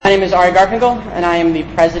name is Ari Garfinkel, and I am the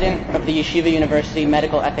president of the Yeshiva University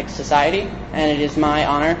Medical Ethics Society, and it is my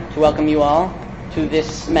honor to welcome you all to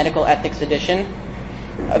this medical ethics edition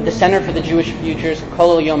of the Center for the Jewish Future's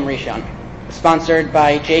Kol Yom Rishon, sponsored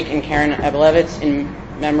by Jake and Karen Ebelevitz in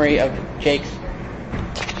memory of Jake's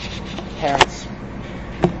parents,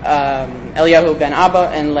 Eliyahu ben Abba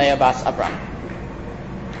and Leah Bas Abram.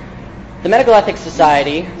 The Medical Ethics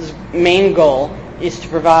Society's main goal is to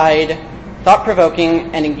provide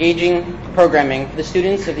thought-provoking and engaging programming for the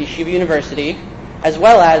students of Yeshiva University, as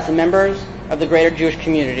well as the members of the greater Jewish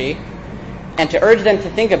community, and to urge them to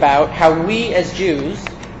think about how we as Jews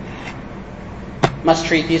must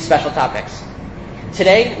treat these special topics.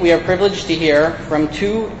 Today, we are privileged to hear from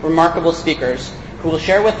two remarkable speakers who will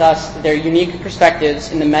share with us their unique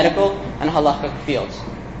perspectives in the medical and halakhic fields.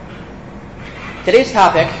 Today's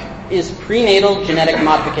topic is prenatal genetic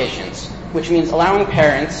modifications, which means allowing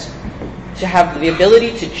parents to have the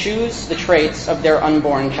ability to choose the traits of their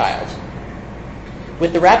unborn child.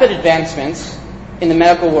 With the rapid advancements in the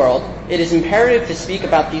medical world, it is imperative to speak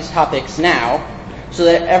about these topics now so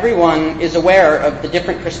that everyone is aware of the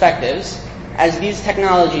different perspectives, as these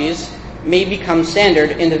technologies may become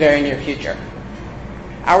standard in the very near future.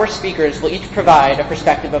 Our speakers will each provide a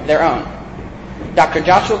perspective of their own. Dr.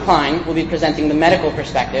 Joshua Klein will be presenting the medical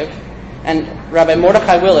perspective, and Rabbi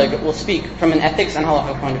Mordechai Willig will speak from an ethics and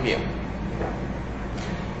halakha point of view.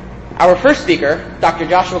 Our first speaker, Dr.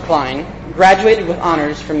 Joshua Klein, graduated with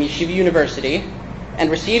honors from Yeshiva University and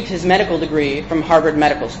received his medical degree from Harvard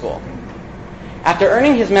Medical School. After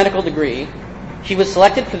earning his medical degree, he was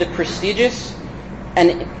selected for the prestigious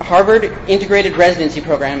and Harvard Integrated Residency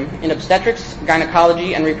Program in Obstetrics,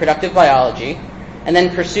 Gynecology, and Reproductive Biology, and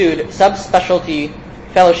then pursued subspecialty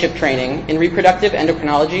fellowship training in reproductive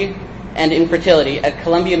endocrinology and infertility at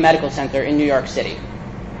Columbia Medical Center in New York City.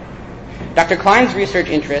 Dr. Klein's research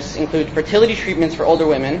interests include fertility treatments for older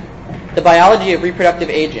women, the biology of reproductive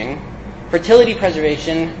aging, fertility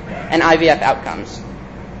preservation, and IVF outcomes.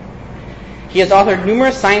 He has authored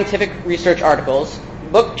numerous scientific research articles,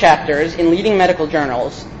 book chapters in leading medical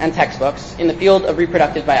journals and textbooks in the field of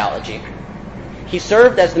reproductive biology. He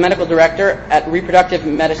served as the medical director at Reproductive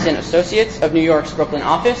Medicine Associates of New York's Brooklyn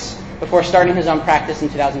office before starting his own practice in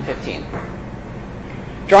 2015.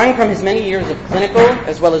 Drawing from his many years of clinical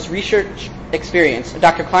as well as research experience,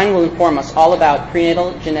 Dr. Klein will inform us all about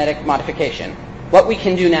prenatal genetic modification, what we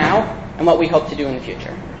can do now, and what we hope to do in the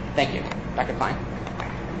future. Thank you. Dr. Klein.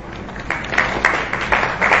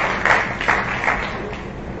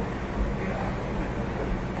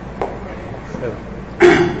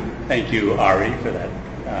 Thank you, Ari, for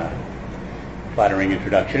that flattering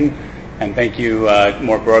introduction. And thank you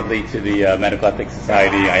more broadly to the Medical Ethics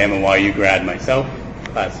Society. I am a YU grad myself,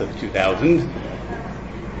 class of 2000.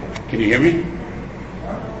 Can you hear me?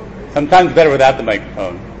 Sometimes better without the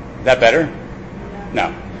microphone. Is that better?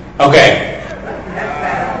 No. Okay.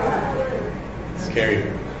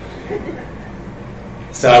 Scary.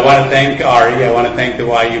 So I want to thank Ari. I want to thank the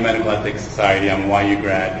YU Medical Ethics Society. I'm a YU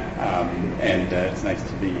grad, and it's nice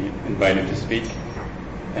to be invited to speak.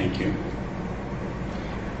 Thank you.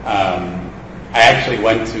 I actually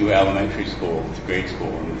went to elementary school, to grade school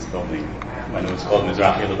in this building when it was called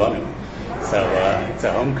Mizrahi Lebanon. So it's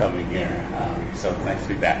a homecoming here. So it's nice to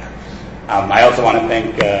be back. I also want to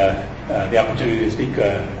thank the opportunity to speak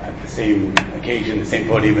at the same occasion, the same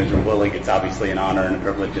podium as Rav Willig. It's obviously an honor and a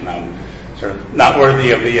privilege, and I'm sort of not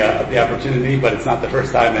worthy of the opportunity, but it's not the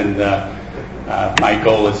first time, and my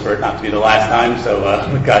goal is for it not to be the last time. So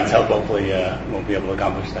with God's help, hopefully we'll be able to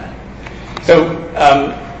accomplish that. So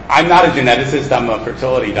I'm not a geneticist. I'm a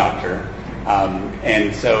fertility doctor,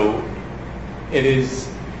 and so it is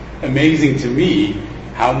amazing to me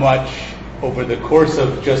how much over the course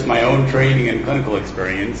of just my own training and clinical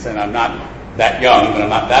experience, and I'm not that young, but I'm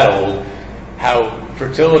not that old, how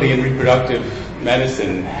fertility and reproductive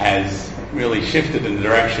medicine has really shifted in the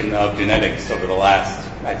direction of genetics over the last,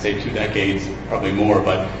 I'd say, 2 decades, probably more,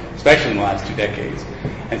 but especially in the last 2 decades.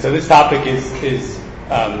 And so this topic is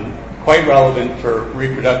quite relevant for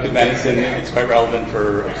reproductive medicine. It's quite relevant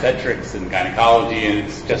for obstetrics and gynecology, and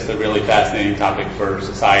it's just a really fascinating topic for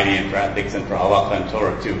society and for ethics and for halakha and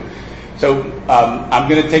Torah too. So I'm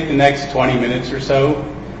going to take the next 20 minutes or so.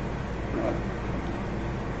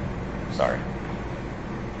 Sorry.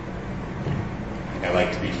 I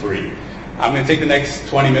like to be free. I'm going to take the next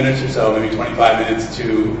 20 minutes or so, maybe 25 minutes,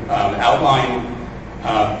 to outline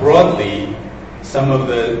broadly some of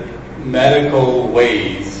the medical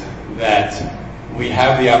ways that we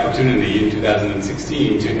have the opportunity in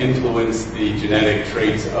 2016 to influence the genetic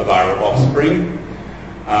traits of our offspring.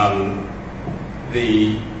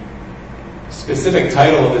 The specific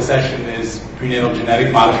title of the session is prenatal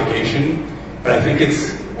genetic modification, but I think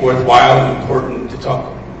it's worthwhile and important to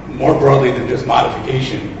talk more broadly than just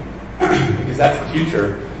modification, because that's the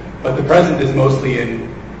future. But the present is mostly in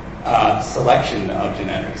selection of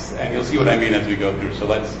genetics, and you'll see what I mean as we go through. So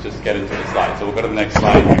let's just get into the slide. So we'll go to the next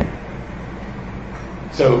slide.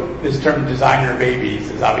 So this term designer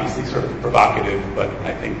babies is obviously sort of provocative, but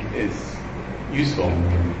I think is useful.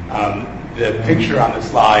 The picture on the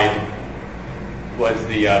slide was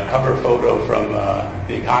the cover photo from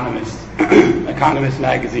The Economist, Economist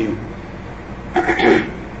magazine.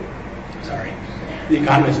 Sorry, The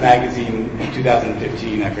Economist magazine in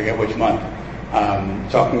 2015. I forget which month.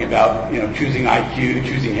 Talking about choosing IQ,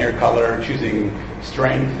 choosing hair color, choosing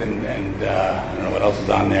strength, and I don't know what else is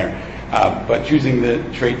on there, but choosing the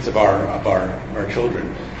traits of our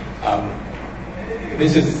children.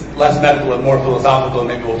 This is less medical and more philosophical, and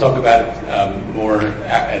maybe we'll talk about it more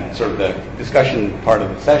at sort of the discussion part of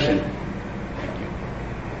the session.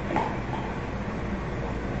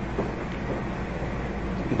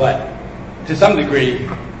 But to some degree,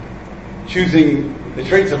 choosing the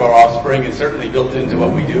traits of our offspring is certainly built into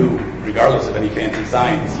what we do, regardless of any fancy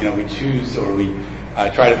science. We choose or we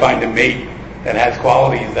try to find a mate that has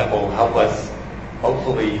qualities that will help us,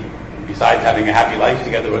 hopefully, besides having a happy life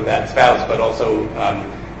together with that spouse, but also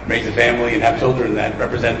raise a family and have children that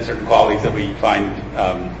represent certain qualities that we find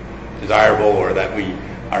desirable or that we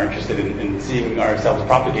are interested in seeing ourselves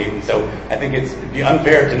propagate. And so I think it'd be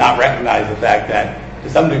unfair to not recognize the fact that to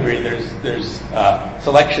some degree there's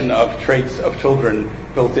selection of traits of children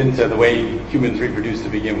built into the way humans reproduce to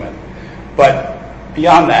begin with. But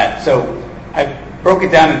beyond that, so I broke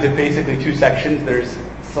it down into basically two sections. There's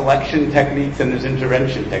selection techniques and there's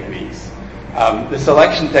intervention techniques. The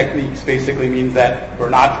selection techniques basically means that we're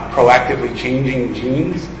not proactively changing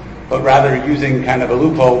genes, but rather using kind of a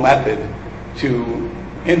loophole method to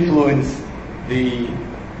influence the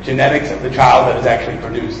genetics of the child that is actually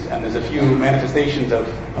produced. And there's a few manifestations of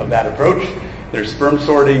that approach. There's sperm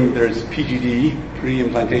sorting, there's PGD,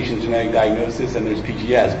 pre-implantation genetic diagnosis, and there's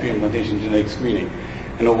PGS, pre-implantation genetic screening.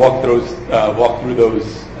 And we'll walk through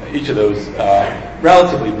each of those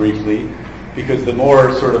relatively briefly, because the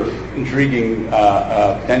more sort of intriguing,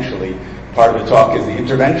 potentially, part of the talk is the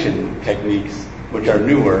intervention techniques, which are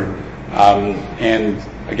newer, and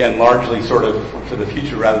again, largely sort of for the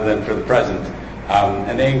future rather than for the present.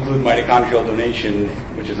 And they include mitochondrial donation,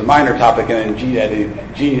 which is a minor topic, and then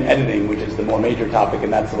gene editing, which is the more major topic,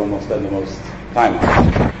 and that's the one we'll spend the most time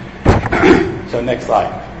on. So next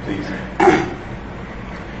slide, please.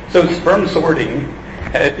 So sperm sorting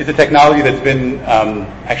is a technology that's been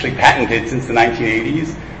actually patented since the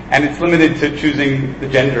 1980s, and it's limited to choosing the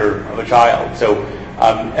gender of a child. So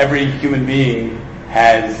every human being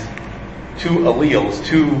has two alleles,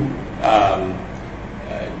 two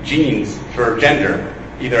genes for gender,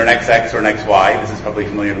 either an XX or an XY. This is probably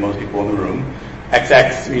familiar to most people in the room.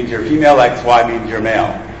 XX means you're female, XY means you're male.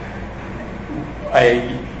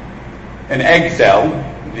 An egg cell,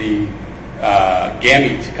 the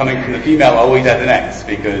gamete coming from the female always has an X,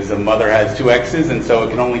 because the mother has two X's, and so it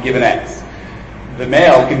can only give an X. The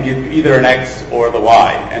male can give either an X or the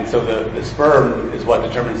Y, and so the sperm is what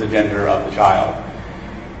determines the gender of the child.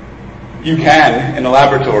 You can, in a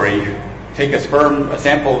laboratory, take a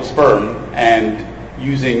sample of sperm, and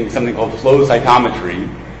using something called flow cytometry,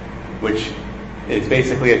 which is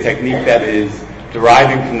basically a technique that is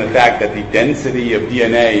deriving from the fact that the density of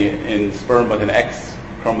DNA in sperm with an X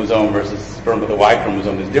chromosome versus sperm with a Y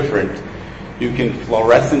chromosome is different. You can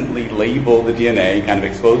fluorescently label the DNA, kind of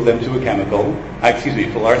expose them to a chemical.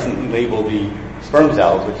 Fluorescently label the sperm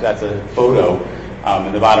cells, which that's a photo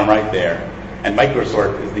in the bottom right there. And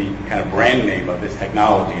Microsort is the kind of brand name of this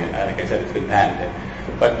technology. Like I said, it's been patented.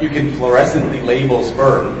 But you can fluorescently label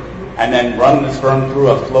sperm and then run the sperm through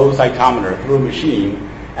a flow cytometer, through a machine,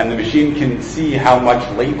 and the machine can see how much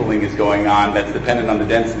labeling is going on that's dependent on the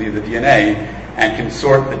density of the DNA, and can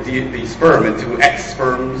sort the sperm into X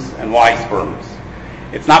sperms and Y sperms.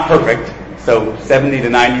 It's not perfect, so 70 to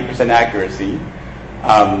 90% accuracy,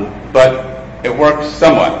 but it works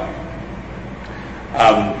somewhat.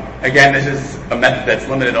 Again, this is a method that's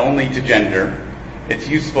limited only to gender. It's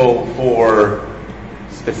useful for,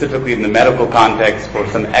 specifically in the medical context, for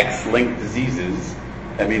some X-linked diseases.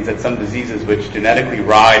 That means that some diseases which genetically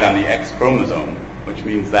ride on the X chromosome, which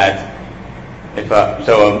means that if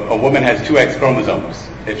a woman has two X chromosomes.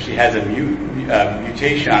 If she has a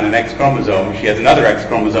mutation on an X chromosome, she has another X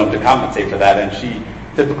chromosome to compensate for that, and she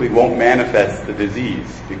typically won't manifest the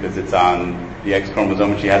disease because it's on the X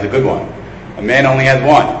chromosome and she has a good one. A man only has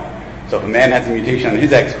one. So if a man has a mutation on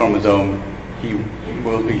his X chromosome, he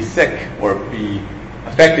will be sick or be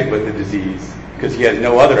affected with the disease because he has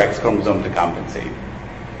no other X chromosome to compensate.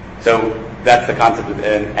 So that's the concept of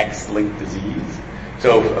an X-linked disease.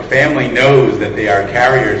 So if a family knows that they are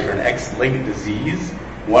carriers for an X-linked disease,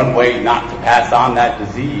 one way not to pass on that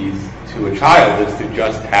disease to a child is to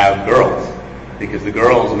just have girls, because the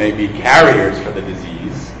girls may be carriers for the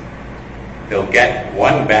disease. They'll get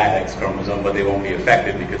one bad X chromosome, but they won't be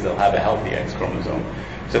affected because they'll have a healthy X chromosome.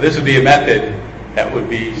 So this would be a method that would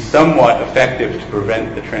be somewhat effective to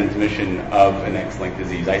prevent the transmission of an X-linked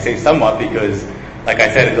disease. I say somewhat because, like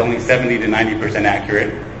I said, it's only 70 to 90%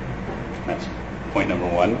 accurate. That's point number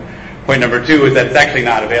one. Point number two is that it's actually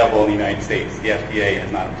not available in the United States. The FDA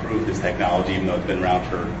has not approved this technology, even though it's been around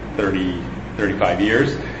for 30, 35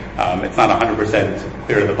 years. It's not 100%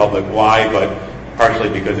 clear to the public why, but partially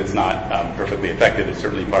because it's not perfectly effective is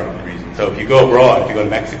certainly part of the reason. So if you go abroad, if you go to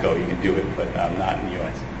Mexico, you can do it, but not in the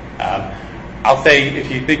U.S. I'll say,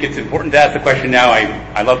 if you think it's important to ask the question now,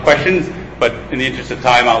 I love questions, but in the interest of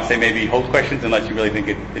time, I'll say maybe hold questions unless you really think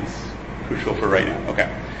it's crucial for right now.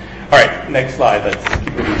 Okay. All right, next slide. Let's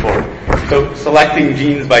keep moving forward. So selecting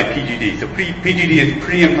genes by PGD. So PGD is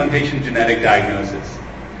pre-implantation genetic diagnosis.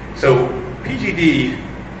 So PGD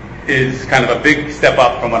is kind of a big step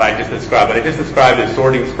up from what I just described. What I just described is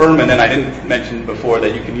sorting sperm, and then I didn't mention before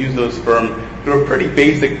that you can use those sperm through a pretty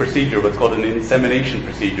basic procedure, what's called an insemination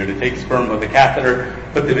procedure, to take sperm with a catheter,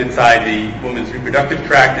 put them inside the woman's reproductive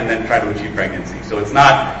tract, and then try to achieve pregnancy. So it's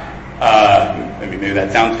not, maybe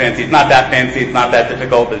that sounds fancy. It's not that fancy. It's not that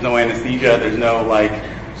difficult. There's no anesthesia. There's no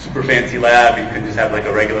super fancy lab. You can just have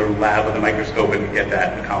a regular lab with a microscope and get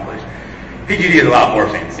that accomplished. PGD is a lot more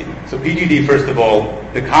fancy. So PGD, first of all,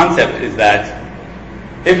 the concept is that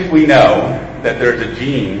if we know that there's a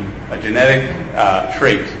gene, a genetic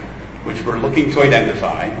trait, which we're looking to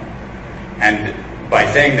identify, and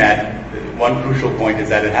by saying that, one crucial point is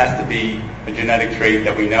that it has to be a genetic trait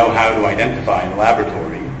that we know how to identify in the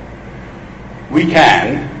laboratory, we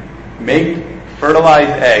can make fertilized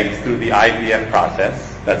eggs through the IVF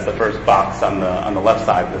process. That's the first box on the left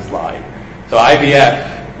side of the slide. So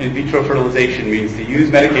IVF, in vitro fertilization, means to use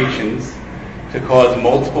medications to cause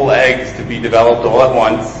multiple eggs to be developed all at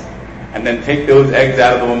once, and then take those eggs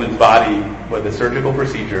out of the woman's body with a surgical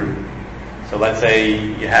procedure. So let's say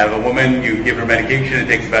you have a woman, you give her medication, it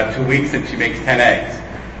takes about 2 weeks, and she makes 10 eggs.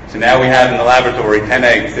 So now we have in the laboratory 10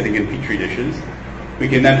 eggs sitting in petri dishes. We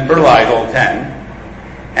can then fertilize all 10,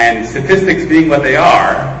 and statistics being what they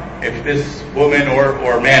are, if this woman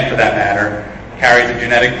or man for that matter carries a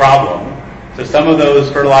genetic problem, so some of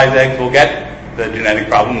those fertilized eggs will get the genetic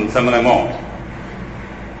problem and some of them won't.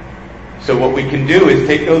 So what we can do is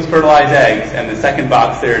take those fertilized eggs, and the second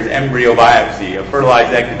box there is embryo biopsy. A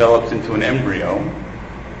fertilized egg develops into an embryo.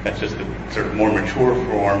 That's just a sort of more mature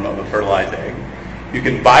form of a fertilized egg. You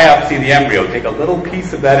can biopsy the embryo, take a little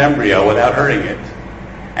piece of that embryo without hurting it.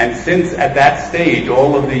 And since at that stage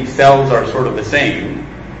all of the cells are sort of the same,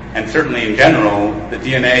 and certainly in general the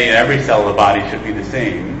DNA in every cell of the body should be the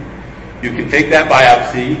same, you can take that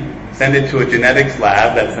biopsy, send it to a genetics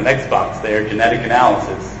lab, that's the next box there, genetic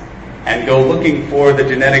analysis, and go looking for the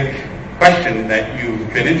genetic question that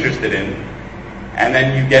you've been interested in, and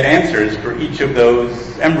then you get answers for each of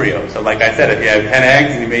those embryos. So like I said, if you have 10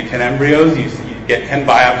 eggs and you made 10 embryos, you get 10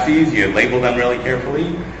 biopsies, you label them really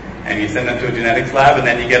carefully, and you send them to a genetics lab, and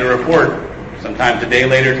then you get a report, sometimes a day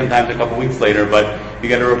later, sometimes a couple weeks later, but you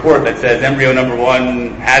get a report that says embryo number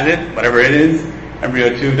 1 has it, whatever it is,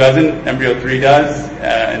 embryo 2 doesn't, embryo 3 does,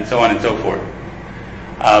 and so on and so forth.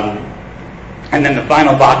 And then the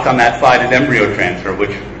final box on that slide is embryo transfer,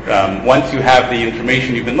 which once you have the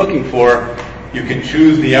information you've been looking for, you can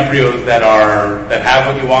choose the embryos that have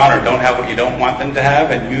what you want or don't have what you don't want them to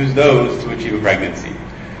have, and use those to achieve a pregnancy.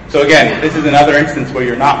 So again, this is another instance where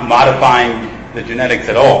you're not modifying the genetics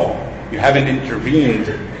at all. You haven't intervened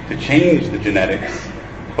to change the genetics.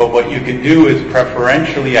 But what you can do is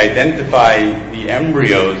preferentially identify the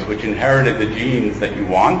embryos which inherited the genes that you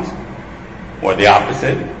want, or the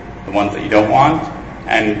opposite, the ones that you don't want,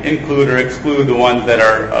 and include or exclude the ones that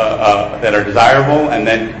are desirable, and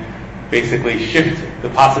then basically shift the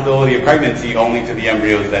possibility of pregnancy only to the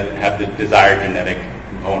embryos that have the desired genetic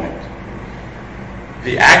component.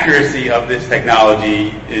 The accuracy of this technology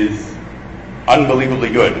is unbelievably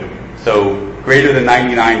good, so greater than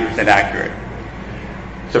 99% accurate.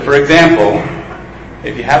 So for example,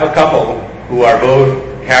 if you have a couple who are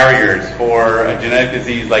both carriers for a genetic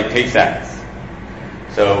disease like Tay-Sachs,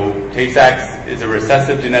 so Tay-Sachs is a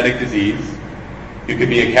recessive genetic disease. You could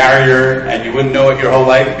be a carrier and you wouldn't know it your whole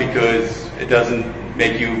life because it doesn't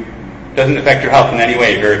affect your health in any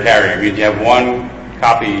way if you're a carrier. It means you have one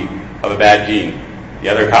copy of a bad gene. The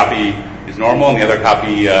other copy is normal, and the other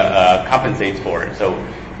copy compensates for it. So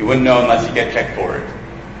you wouldn't know unless you get checked for it.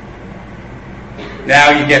 Now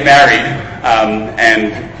you get married,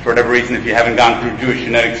 and for whatever reason, if you haven't gone through Jewish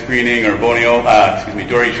genetic screening or Dori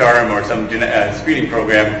Sharm or some screening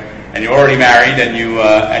program, and you're already married, and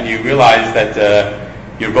you realize that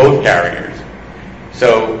you're both carriers.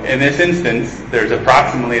 So in this instance, there's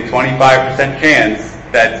approximately a 25% chance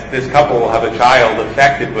that this couple will have a child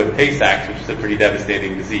affected with Tay-Sachs, which is a pretty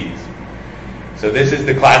devastating disease. So this is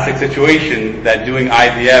the classic situation that doing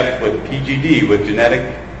IVF with PGD, with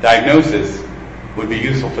genetic diagnosis, would be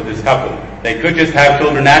useful for this couple. They could just have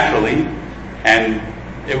children naturally, and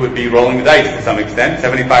it would be rolling the dice to some extent.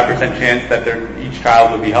 75% chance that each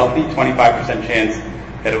child would be healthy, 25% chance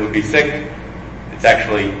that it would be sick. It's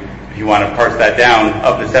actually, if you want to parse that down,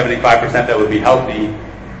 of the 75% that would be healthy,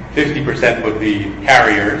 50% would be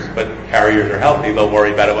carriers, but carriers are healthy. They'll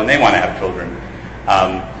worry about it when they want to have children.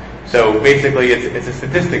 So basically, it's a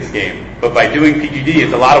statistics game. But by doing PGD,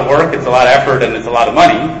 it's a lot of work, it's a lot of effort, and it's a lot of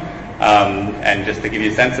money. And just to give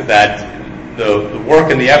you a sense of that, the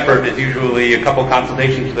work and the effort is usually a couple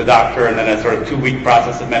consultations with the doctor and then a sort of 2-week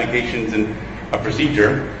process of medications and a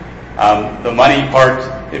procedure. The money part,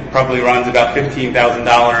 it probably runs about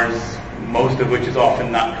 $15,000, most of which is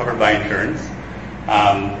often not covered by insurance.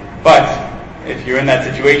 But if you're in that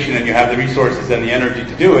situation and you have the resources and the energy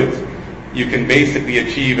to do it, you can basically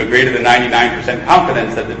achieve a greater than 99%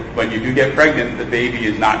 confidence that when you do get pregnant, the baby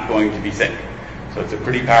is not going to be sick. So it's a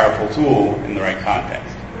pretty powerful tool in the right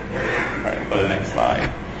context. All right, go to the next slide.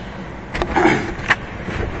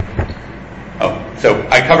 So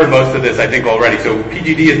I covered most of this, I think, already. So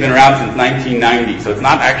PGD has been around since 1990, so it's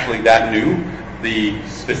not actually that new. The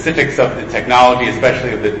specifics of the technology,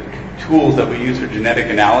 especially of the tools that we use for genetic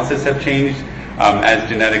analysis, have changed as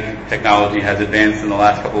genetic technology has advanced in the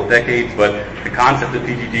last couple of decades, but the concept of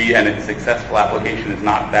PGD and its successful application is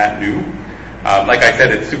not that new. Like I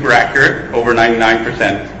said, it's super accurate, over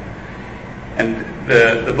 99%. And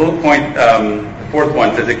the bullet point, the fourth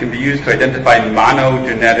one, says it can be used to identify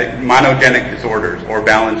monogenic disorders or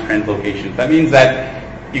balanced translocations. That means that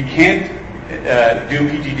you can't do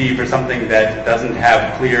PGD for something that doesn't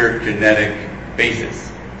have clear genetic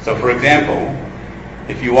basis. So for example,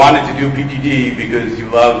 if you wanted to do PGD because you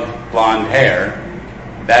love blonde hair,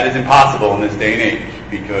 that is impossible in this day and age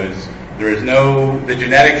because the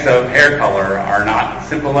genetics of hair color are not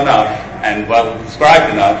simple enough and well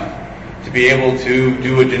described enough to be able to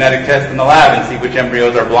do a genetic test in the lab and see which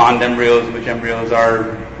embryos are blonde embryos and which embryos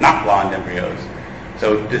are not blonde embryos.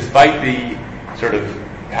 So despite the sort of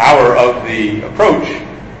power of the approach,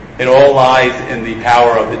 it all lies in the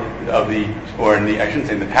power I shouldn't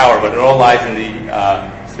say in the power, but it all lies in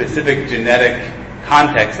the specific genetic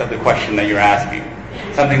context of the question that you're asking.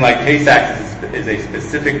 Something like Tay-Sachs is a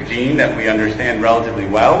specific gene that we understand relatively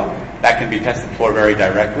well. That can be tested for very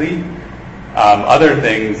directly. Other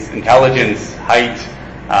things, intelligence, height,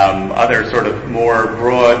 other sort of more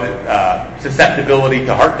broad susceptibility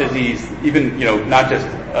to heart disease, even not just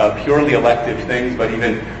purely elective things, but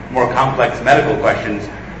even more complex medical questions.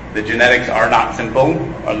 The genetics are not simple,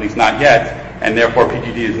 or at least not yet, and therefore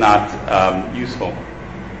PGD is not useful.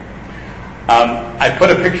 I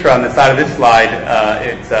put a picture on the side of this slide.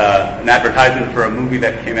 It's an advertisement for a movie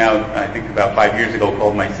that came out, I think, about 5 years ago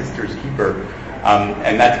called My Sister's Keeper.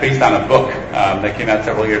 And that's based on a book that came out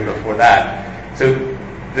several years before that. So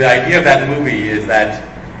the idea of that movie is that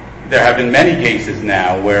there have been many cases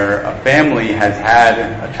now where a family has had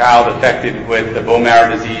a child affected with a bone marrow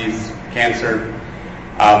disease, cancer,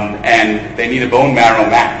 and they need a bone marrow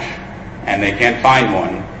match, and they can't find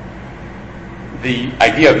one. The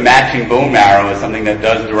idea of matching bone marrow is something that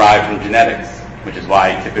does derive from genetics, which is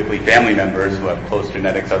why typically family members who have close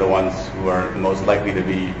genetics are the ones who are the most likely to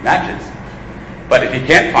be matches. But if you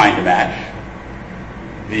can't find a match,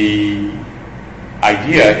 the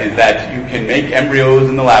idea is that you can make embryos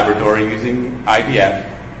in the laboratory using IVF,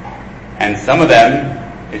 and some of them,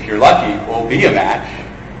 if you're lucky, will be a match,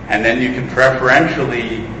 and then you can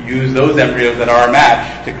preferentially use those embryos that are a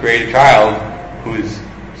match to create a child who's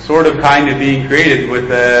sort of kind of being created with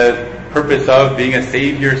the purpose of being a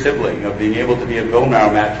savior sibling, of being able to be a bone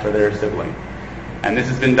marrow match for their sibling. And this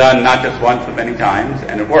has been done not just once, but many times,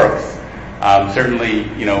 and it works. Certainly,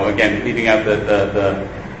 again, leaving out the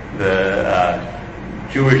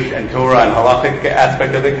Jewish and Torah and halachic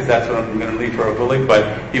aspect of it, because that's what I'm going to leave for a bullet, but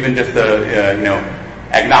even just the,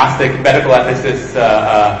 agnostic medical ethicists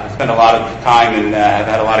spend a lot of time and have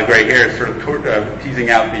had a lot of gray hairs sort of teasing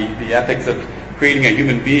out the ethics of creating a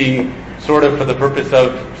human being sort of for the purpose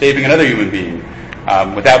of saving another human being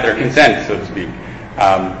without their consent, so to speak.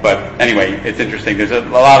 But anyway, it's interesting. There's a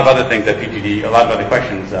lot of other things at PGD, a lot of other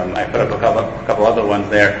questions. I put up a couple other ones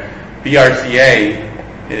there. BRCA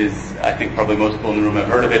is, I think probably most people in the room have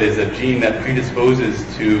heard of it, is a gene that predisposes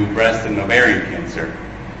to breast and ovarian cancer.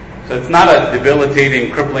 So it's not a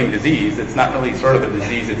debilitating, crippling disease. It's not really sort of a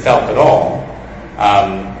disease itself at all,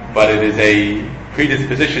 but it is a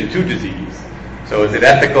predisposition to disease. So is it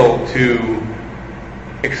ethical to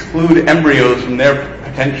exclude embryos from their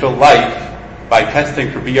potential life by testing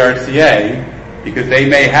for BRCA because they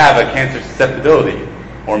may have a cancer susceptibility?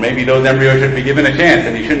 Or maybe those embryos should be given a chance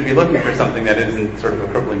and you shouldn't be looking for something that isn't sort of a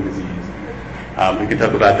crippling disease. We can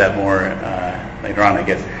talk about that more later on, I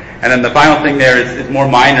guess. And then the final thing there is more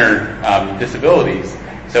minor disabilities.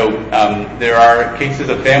 So there are cases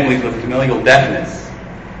of families with familial deafness.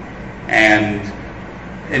 And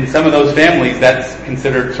in some of those families, that's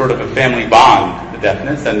considered sort of a family bond, the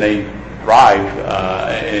deafness, and they thrive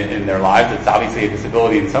in their lives. It's obviously a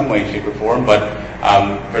disability in some way, shape, or form, but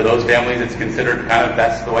for those families, it's considered kind of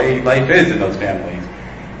that's the way life is in those families.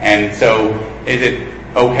 And so is it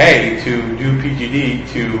okay to do PGD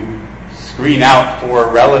to screen out for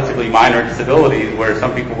relatively minor disabilities where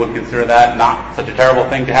some people would consider that not such a terrible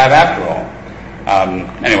thing to have after all?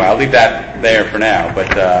 Anyway, I'll leave that there for now,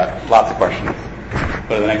 but lots of questions.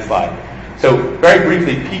 Go to the next slide. So very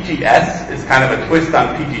briefly, PGS is kind of a twist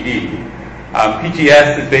on PGD.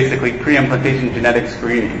 PGS is basically pre-implantation genetic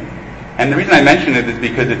screening. And the reason I mention it is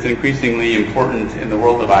because it's increasingly important in the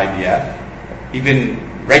world of IVF.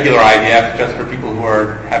 Even regular IVF, just for people who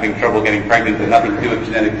are having trouble getting pregnant and nothing to do with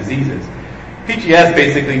genetic diseases. PGS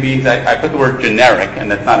basically means, I put the word generic,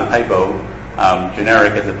 and that's not a typo,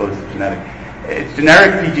 generic as opposed to genetic. It's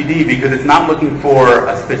generic PGD because it's not looking for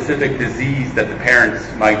a specific disease that the parents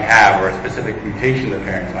might have or a specific mutation the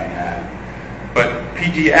parents might have. But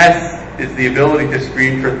PGS is the ability to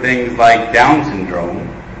screen for things like Down syndrome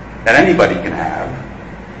that anybody can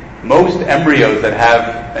have. Most embryos that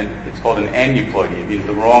have, it's called an aneuploidy, it means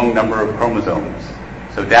the wrong number of chromosomes.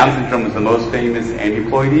 So Down syndrome is the most famous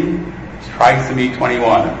aneuploidy. It's trisomy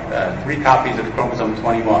 21, 3 copies of chromosome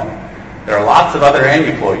 21. There are lots of other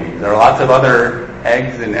aneuploidies. There are lots of other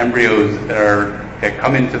eggs and embryos that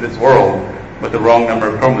come into this world with the wrong number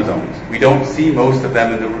of chromosomes. We don't see most of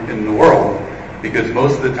them in the world because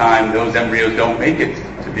most of the time those embryos don't make it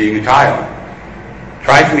to being a child.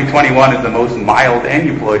 Trisomy 21 is the most mild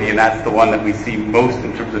aneuploidy, and that's the one that we see most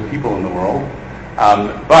in terms of people in the world.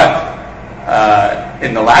 But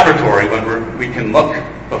in the laboratory, when we can look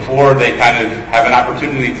before they kind of have an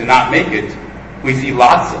opportunity to not make it, we see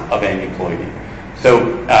lots of aneuploidy.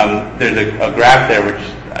 So there's a graph there which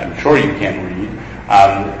I'm sure you can't read,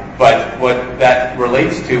 but what that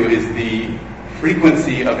relates to is the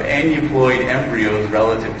frequency of aneuploid embryos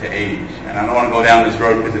relative to age. And I don't want to go down this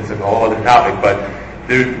road because it's a whole other topic, but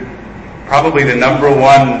probably the number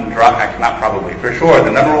one for sure,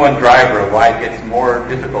 the number one driver of why it gets more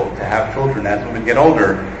difficult to have children as women get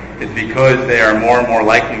older is because they are more and more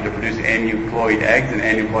likely to produce aneuploid eggs and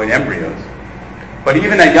aneuploid embryos. But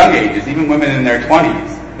even at young ages, even women in their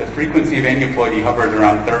 20s, the frequency of aneuploidy hovers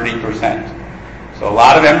around 30%. So a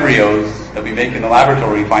lot of embryos that we make in the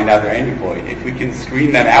laboratory find out they're aneuploid. If we can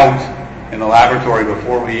screen them out in the laboratory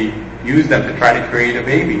before we use them to try to create a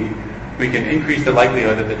baby, we can increase the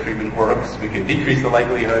likelihood that the treatment works. We can decrease the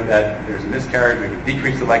likelihood that there's a miscarriage. We can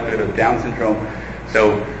decrease the likelihood of Down syndrome.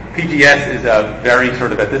 So PGS is a very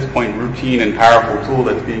sort of, at this point, routine and powerful tool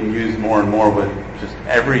that's being used more and more with just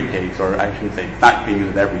every case, or I shouldn't say it's not being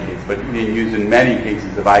used in every case, but being used in many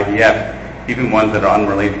cases of IVF, even ones that are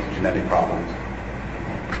unrelated to genetic problems.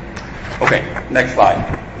 Okay, next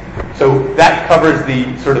slide. So that covers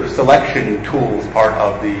the sort of selection tools part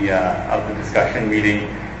of the discussion, meaning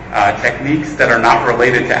techniques that are not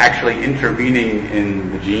related to actually intervening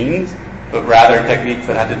in the genes, but rather techniques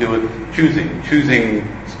that have to do with choosing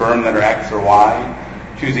sperm that are X or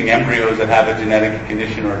Y, choosing embryos that have a genetic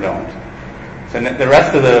condition or don't. So the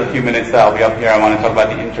rest of the few minutes that I'll be up here, I want to talk about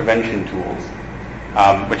the intervention tools,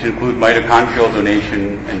 which include mitochondrial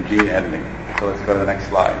donation and gene editing. So let's go to the next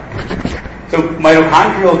slide. So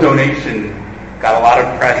mitochondrial donation got a lot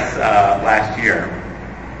of press last year.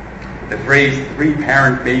 The phrase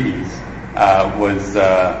 3-parent babies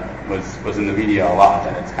was in the media a lot,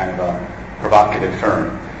 and it's kind of a provocative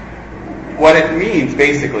term. What it means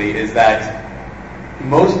basically is that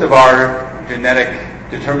most of our genetic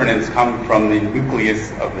determinants come from the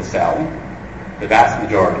nucleus of the cell, the vast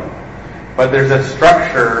majority. But there's a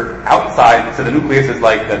structure outside, so the nucleus is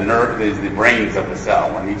like the nerve, is the brains of the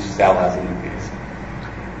cell, and each cell has a nucleus.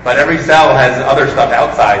 But every cell has other stuff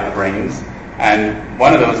outside the brains, and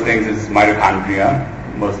one of those things is mitochondria.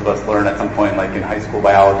 most of us learn at some point, like in high school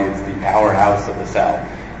biology, it's the powerhouse of the cell.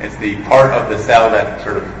 It's the part of the cell that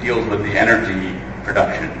sort of deals with the energy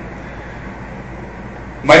production.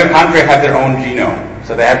 Mitochondria have their own genome,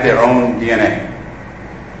 so they have their own DNA.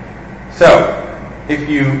 So, if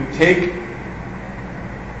you take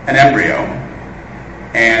an embryo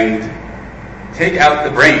and take out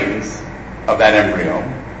the brains of that embryo,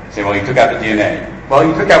 say, well, you took out the DNA. Well,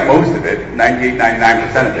 you took out most of it, 98,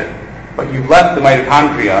 99% of it, but you've left the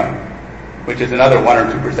mitochondria, which is another 1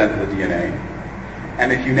 or 2% of the DNA.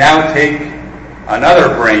 And if you now take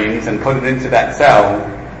another brains and put it into that cell,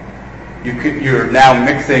 you're now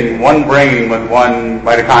mixing one brain with one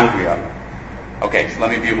mitochondria. Okay, so let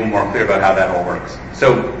me be a little more clear about how that all works.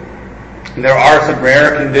 So there are some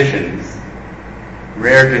rare conditions,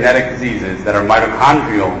 rare genetic diseases that are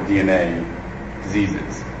mitochondrial DNA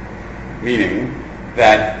diseases, meaning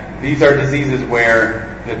that these are diseases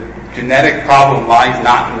where the genetic problem lies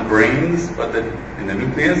not in the brains, but in the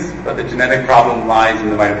nucleus, but the genetic problem lies in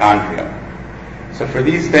the mitochondria. So for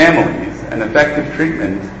these families, an effective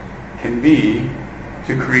treatment can be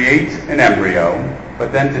to create an embryo,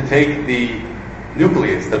 but then to take the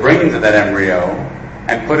nucleus, the brains of that embryo,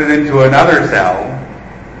 and put it into another cell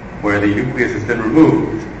where the nucleus has been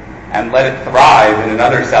removed, and let it thrive in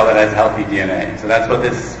another cell that has healthy DNA. So that's what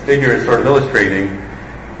this figure is sort of illustrating.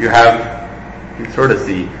 You can sort of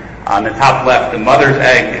see on the top left, the mother's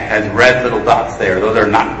egg has red little dots there. Those are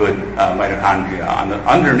not good mitochondria.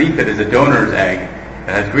 Underneath it is a donor's egg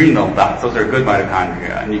that has green little dots. Those are good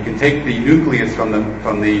mitochondria. And you can take the nucleus from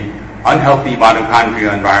the unhealthy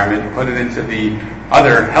mitochondria environment, put it into the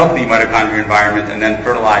other healthy mitochondria environment, and then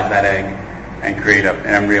fertilize that egg and create an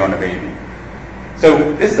embryo and a baby.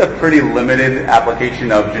 So this is a pretty limited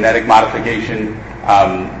application of genetic modification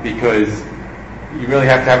because you really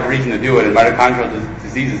have to have a reason to do it. And mitochondrial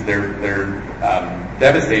diseases, they're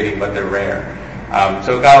devastating, but they're rare.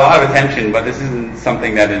 So it got a lot of attention, but this isn't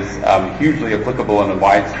something that is hugely applicable in a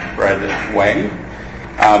widespread way.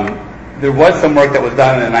 There was some work that was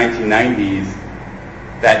done in the 1990s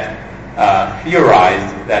that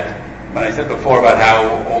theorized that, when I said before about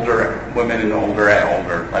how older women and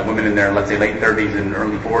like women in their, let's say, late 30s and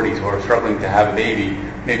early 40s who are struggling to have a baby,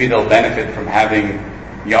 maybe they'll benefit from having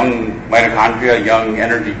young mitochondria, young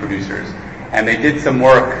energy producers. And they did some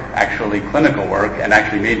work, actually clinical work, and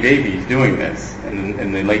actually made babies doing this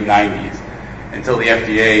in the late 90s, until the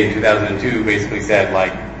FDA in 2002 basically said,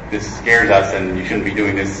 like, this scares us and you shouldn't be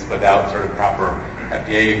doing this without sort of proper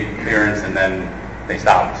FDA clearance, and then they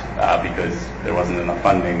stopped because there wasn't enough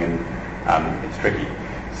funding, and it's tricky.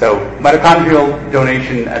 So mitochondrial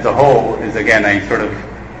donation as a whole is, again, a sort of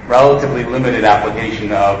relatively limited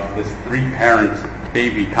application of this three-parent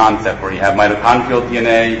baby concept, where you have mitochondrial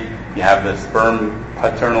DNA, you have the sperm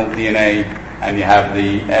paternal DNA, and you have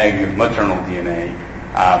the egg maternal DNA.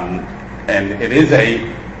 And it is a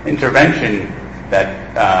intervention that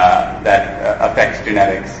affects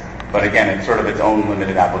genetics, but again, it's sort of its own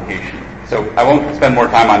limited application. So I won't spend more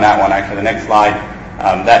time on that one. Actually, the next slide,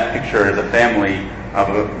 that picture is a family of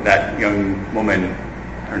that young woman.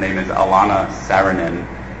 Her name is Alana Saarinen.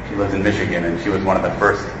 She lives in Michigan, and she was one of the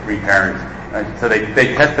first three parents. So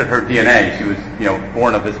they tested her DNA. She was,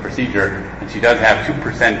 born of this procedure, and she does have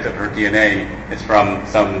 2% of her DNA is from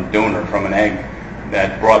some donor, from an egg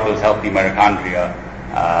that brought those healthy mitochondria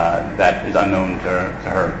that is unknown to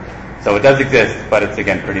her. So it does exist, but it's,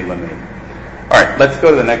 again, pretty limited. All right, let's go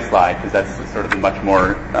to the next slide, because that's sort of the much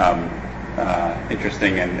more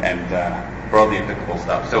interesting and broadly applicable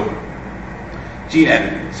stuff. So gene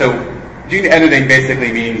editing. So gene editing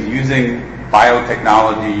basically means using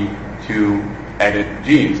biotechnology to edit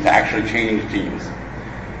genes, to actually change genes.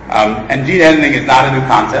 And gene editing is not a new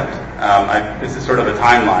concept. This is sort of a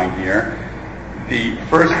timeline here. The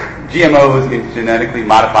first GMOs means genetically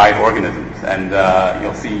modified organisms, and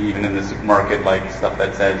you'll see even in the supermarket, like, stuff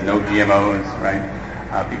that says no GMOs, right?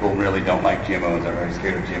 People really don't like GMOs, are very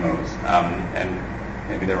scared of GMOs, and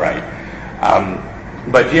maybe they're right.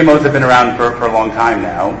 But GMOs have been around for a long time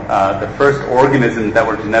now. The first organisms that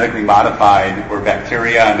were genetically modified were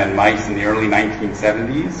bacteria and then mice in the early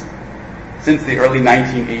 1970s. Since the early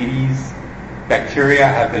 1980s, bacteria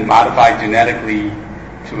have been modified genetically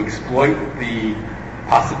to exploit the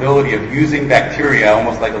possibility of using bacteria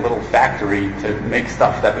almost like a little factory to make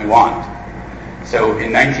stuff that we want. So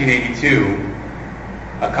in 1982,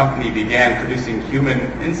 a company began producing human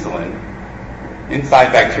insulin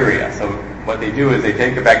inside bacteria. So what they do is they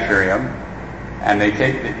take a bacterium, and you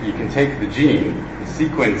can take the gene, the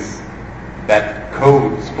sequence that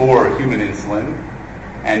codes for human insulin,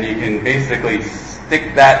 and you can basically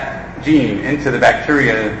stick that gene into the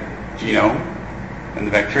bacteria genome, and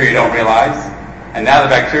the bacteria don't realize. And now the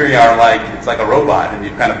bacteria are it's like a robot, and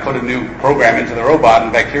you've kind of put a new program into the robot,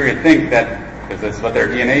 and bacteria think that, because that's what their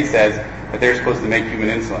DNA says, that they're supposed to make human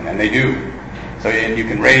insulin, and they do. So, and you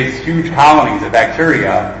can raise huge colonies of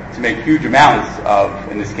bacteria to make huge amounts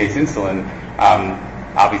of, in this case, insulin,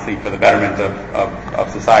 obviously for the betterment of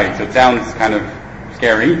society. So it sounds kind of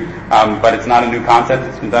scary, but it's not a new concept.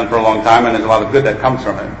 It's been done for a long time, and there's a lot of good that comes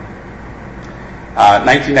from it.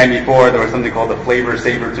 1994, there was something called the Flavor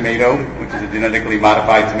Saver tomato, which is a genetically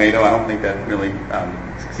modified tomato. I don't think that really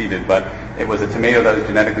succeeded, but it was a tomato that was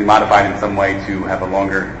genetically modified in some way to have a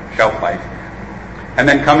longer shelf life. And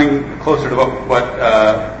then coming closer to what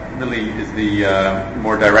really is the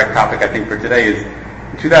more direct topic, I think, for today is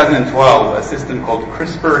in 2012, a system called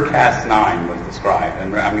CRISPR-Cas9 was described,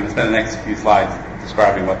 and I'm going to spend the next few slides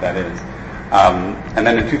describing what that is. And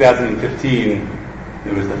then in 2015,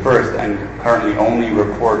 it was the first and currently only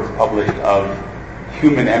report published of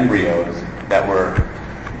human embryos that were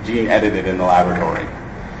gene edited in the laboratory.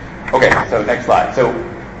 Okay, so next slide. So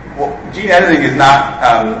gene editing is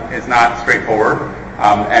not straightforward,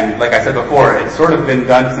 and like I said before, it's sort of been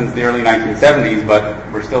done since the early 1970s,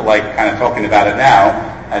 but we're still kind of talking about it now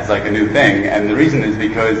as a new thing. And the reason is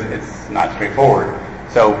because it's not straightforward.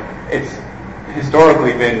 So it's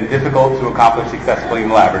historically been difficult to accomplish successfully in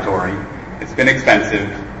the laboratory. It's been expensive,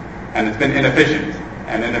 and it's been inefficient.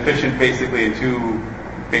 And inefficient basically in two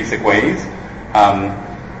basic ways.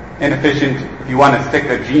 Inefficient, if you want to stick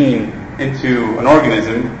a gene into an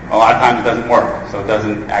organism, a lot of times it doesn't work. So it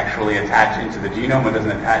doesn't actually attach into the genome, it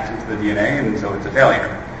doesn't attach into the DNA, and so it's a failure.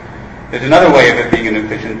 There's another way of it being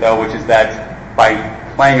inefficient, though, which is that by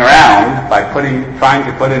playing around, by trying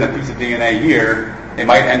to put in a piece of DNA here, it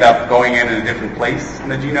might end up going in a different place in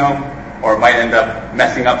the genome, or it might end up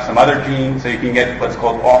messing up some other gene, so you can get what's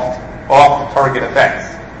called off-target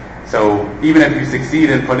effects. So even if you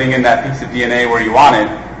succeed in putting in that piece of DNA where you want it,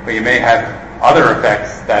 but you may have other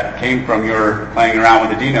effects that came from your playing around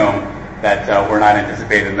with the genome that were not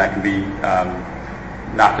anticipated, and that can be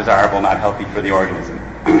not desirable, not healthy for the organism.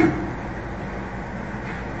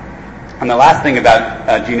 And the last thing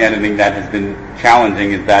about gene editing that has been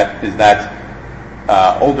challenging is that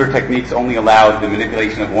older techniques only allowed the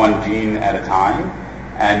manipulation of one gene at a time,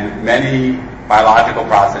 and many biological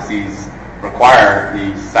processes require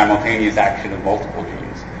the simultaneous action of multiple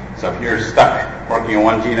genes. So if you're stuck working on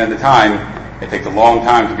one gene at a time, it takes a long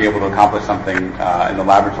time to be able to accomplish something in the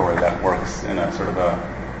laboratory that works in a sort of a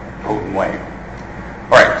potent way.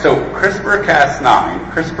 All right, so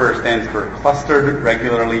CRISPR-Cas9, CRISPR stands for Clustered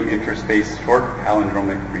Regularly Interspaced Short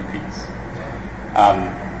Palindromic Repeats.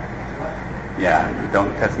 Yeah,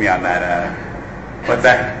 don't test me on that. What's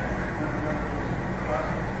that?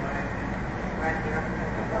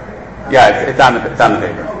 Yeah, it's on the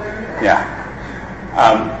paper. Yeah.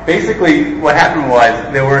 Basically, what happened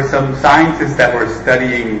was there were some scientists that were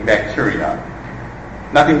studying bacteria.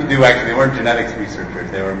 Nothing to do, actually, they weren't genetics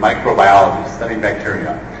researchers. They were microbiologists studying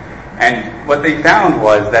bacteria. And what they found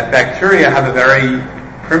was that bacteria have a very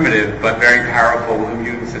primitive but very powerful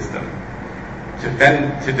immune system to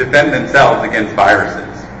defend themselves against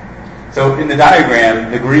viruses. So in the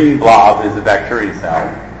diagram, the green blob is a bacteria cell,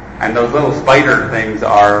 and those little spider things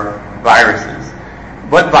are viruses.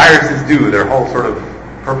 What viruses do, their whole sort of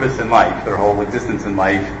purpose in life, their whole existence in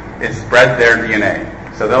life, is spread their DNA.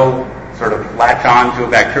 So they'll sort of latch on to a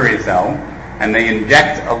bacteria cell, and they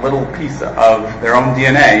inject a little piece of their own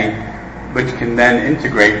DNA, which can then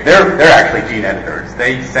integrate. They're actually gene editors.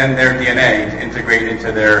 They send their DNA to integrate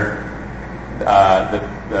into their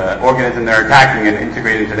the organism they're attacking and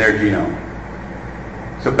integrate into their genome.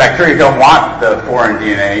 So bacteria don't want the foreign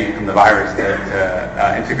DNA from the virus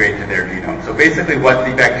to integrate into their genome. So basically what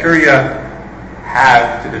the bacteria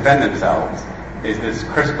have to defend themselves is this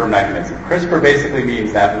CRISPR mechanism. CRISPR basically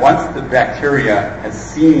means that once the bacteria has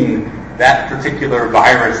seen that particular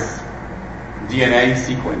virus DNA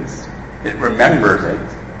sequence, it remembers it,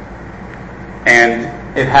 and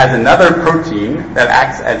it has another protein that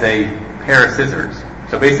acts as a pair of scissors.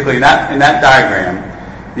 So basically in that diagram,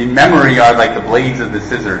 the memory are like the blades of the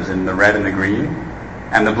scissors in the red and the green,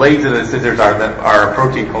 and the blades of the scissors are a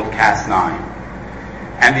protein called Cas9.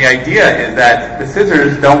 And the idea is that the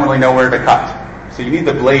scissors don't really know where to cut. So you need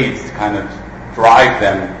the blades to kind of drive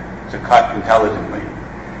them to cut intelligently.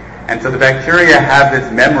 And so the bacteria have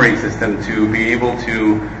this memory system to be able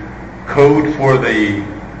to code for the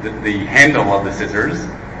handle of the scissors,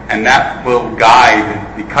 and that will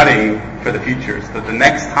guide the cutting for the future. So that the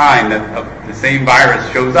next time that the same virus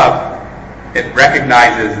shows up, it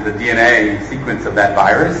recognizes the DNA sequence of that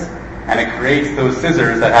virus, and it creates those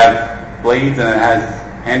scissors that have blades and it has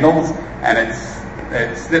handles, and it's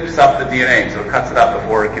it snips up the DNA, so it cuts it up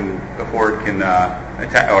before it can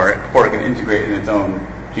attack, or before it can integrate in its own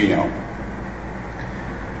genome.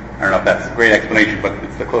 I don't know if that's a great explanation, but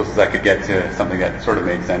it's the closest I could get to something that sort of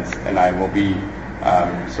made sense. And I will be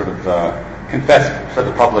confess for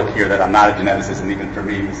the public here that I'm not a geneticist, and even for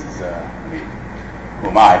me, this is who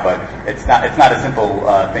am I? But it's not a simple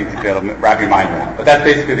thing to be able to wrap your mind around. But that's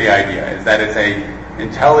basically the idea: is that it's a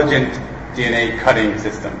intelligent DNA cutting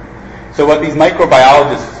system. So what these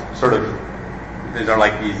microbiologists these are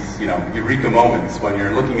like these, eureka moments when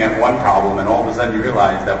you're looking at one problem and all of a sudden you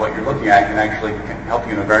realize that what you're looking at can actually help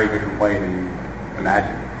you in a very different way than you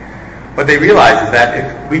imagine. What they realize is that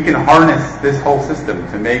if we can harness this whole system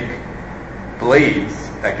to make blades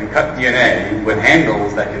that can cut DNA with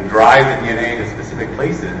handles that can drive the DNA to specific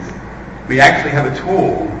places, we actually have a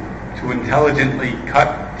tool to intelligently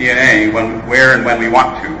cut DNA where and when we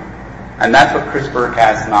want to. And that's what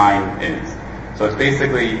CRISPR-Cas9 is. So it's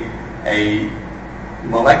basically a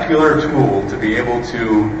molecular tool to be able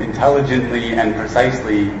to intelligently and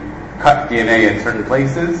precisely cut DNA in certain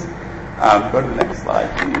places. Go to the next slide,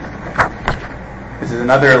 please. This is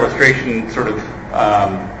another illustration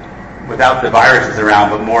without the viruses around,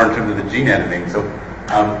 but more in terms of the gene editing. So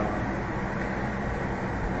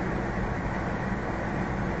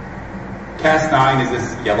Cas9 is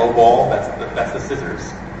this yellow ball, that's the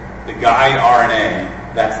scissors. The guide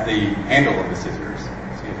RNA, that's the handle of the scissors.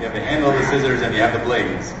 You have the handle of the scissors and you have the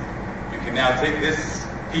blades. You can now take this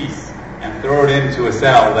piece and throw it into a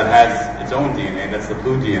cell that has its own DNA, that's the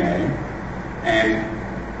blue DNA, and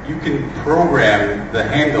you can program the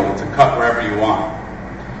handle to cut wherever you want.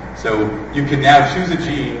 So you can now choose a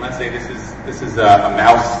gene. Let's say this is a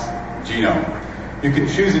mouse genome. You can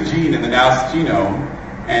choose a gene in the mouse genome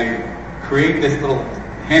and create this little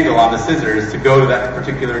handle on the scissors to go to that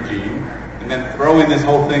particular gene, and then throw in this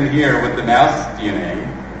whole thing here with the mouse DNA.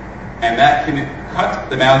 And that can cut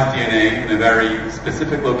the mouse DNA in a very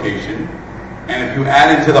specific location. And if you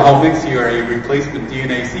add into the whole mix here a replacement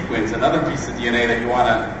DNA sequence, another piece of DNA that you want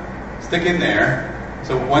to stick in there,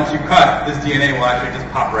 so once you cut, this DNA will actually just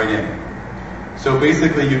pop right in. So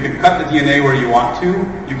basically you can cut the DNA where you want to,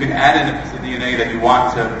 you can add in a piece of DNA that you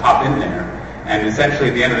want to pop in there. And essentially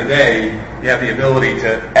at the end of the day, you have the ability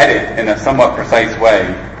to edit in a somewhat precise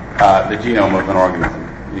way the genome of an organism.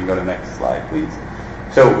 You can go to the next slide, please.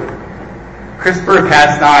 So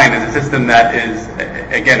CRISPR-Cas9 is a system that is,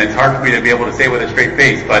 again, it's hard for me to be able to say with a straight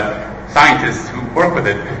face, but scientists who work with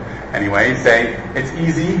it anyway say it's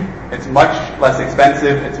easy, it's much less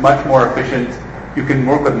expensive, it's much more efficient. You can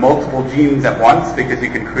work with multiple genes at once because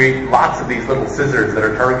you can create lots of these little scissors that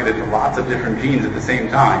are targeted to lots of different genes at the same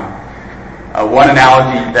time. One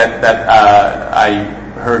analogy that I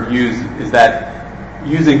heard used is that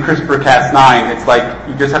using CRISPR-Cas9, it's like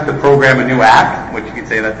you just have to program a new app, which you could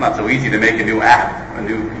say that's not so easy to make a new app, a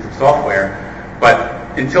new piece of software. But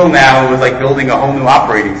until now, it was like building a whole new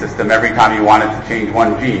operating system every time you wanted to change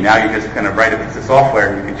one gene. Now you just kind of write a piece of software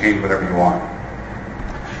and you can change whatever you want.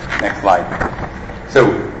 Next slide.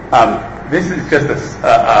 So this is just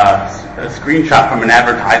a screenshot from an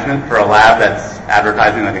advertisement for a lab that's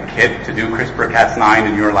advertising like a kit to do CRISPR-Cas9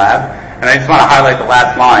 in your lab. And I just want to highlight the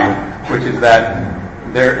last line, which is that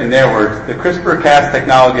in their words, the CRISPR-Cas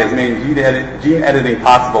technology has made gene editing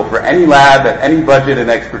possible for any lab at any budget and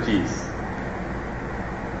expertise.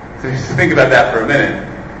 So just think about that for a minute.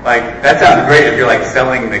 Like, that sounds great if you're like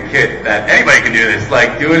selling the kit that anybody can do this,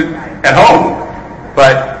 like do it at home.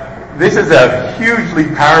 But this is a hugely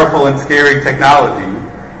powerful and scary technology.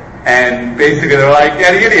 And basically they're like,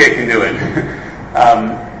 yeah, the idiot can do it.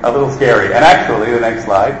 A little scary. And actually, the next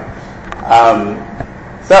slide.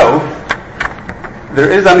 So, there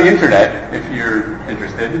is on the internet, if you're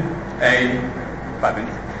interested,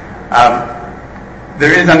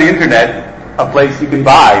 there is on the internet a place you can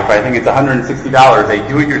buy for, I think it's $160, a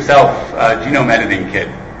do-it-yourself genome editing kit,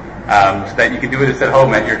 so that you can do this at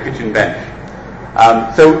home at your kitchen bench.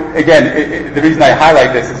 So again, the reason I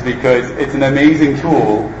highlight this is because it's an amazing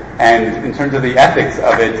tool, and in terms of the ethics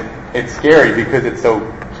of it, it's scary because it's so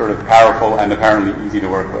sort of powerful and apparently easy to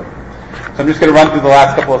work with. So I'm just going to run through the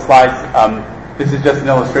last couple of slides. This is just an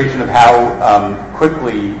illustration of how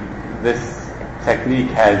quickly this technique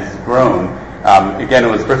has grown. Again, it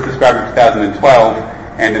was first described in 2012,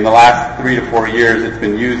 and in the last 3 to 4 years, it's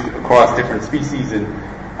been used across different species in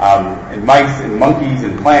mice, in monkeys,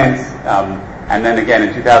 in plants, and then again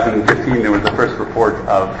in 2015, there was the first report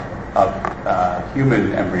of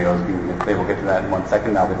human embryos being used. We'll get to that in 1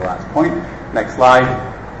 second. That'll be the last point. Next slide.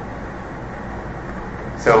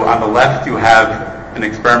 So on the left, you have an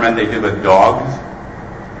experiment they did with dogs.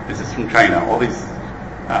 This is from China. All these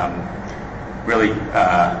really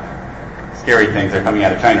scary things are coming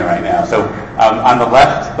out of China right now. So on the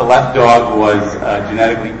left dog was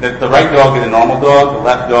genetically, the right dog is a normal dog, the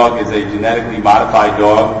left dog is a genetically modified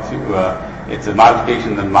dog. It's a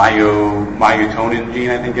modification of the myotonin gene,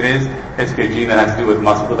 I think it is. It's a gene that has to do with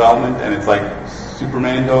muscle development, and it's like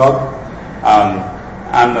Superman dog.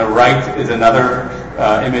 On the right is another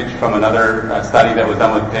image from another study that was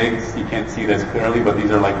done with pigs. You can't see this clearly, but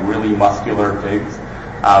these are like really muscular pigs.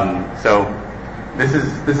 So this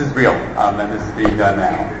is real, and this is being done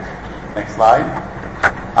now. Next slide.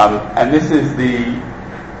 And this is the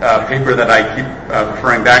paper that I keep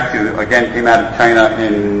referring back to. Again, came out of China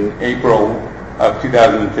in April of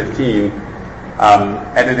 2015,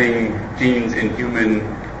 editing genes in human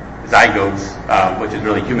zygotes, which is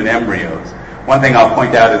really human embryos. One thing I'll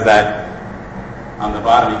point out is that on the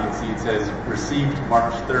bottom you can see it says received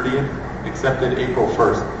March 30th, accepted April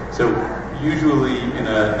 1st. So usually in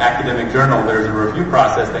an academic journal there's a review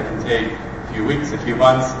process that can take a few weeks, a few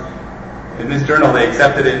months. In this journal they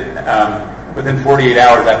accepted it within 48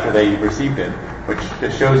 hours after they received it, which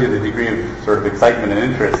just shows you the degree of sort of excitement and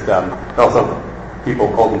interest. Also, people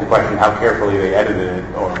called into question how carefully they edited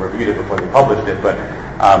it or reviewed it before they published it, but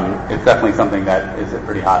it's definitely something that is a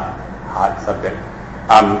pretty hot subject.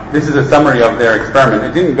 This is a summary of their experiment.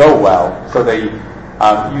 It didn't go well, so they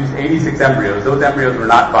used 86 embryos. Those embryos were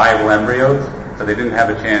not viable embryos, so they didn't have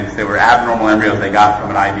a chance. They were abnormal embryos they got from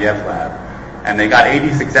an IVF lab. And they got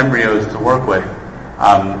 86 embryos to work with,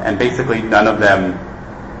 and basically none of them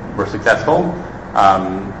were successful.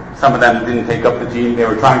 Some of them didn't take up the gene. They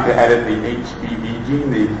were trying to edit the HBV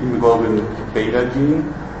gene, the hemoglobin beta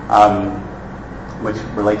gene, which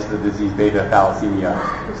relates to the disease beta thalassemia.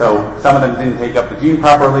 So some of them didn't take up the gene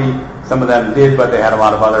properly. Some of them did, but they had a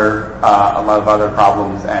lot of other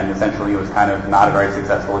problems, and essentially it was kind of not a very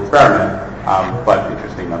successful experiment, but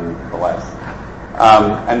interesting nonetheless.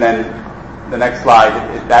 And then the next slide,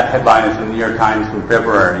 that headline is from the New York Times from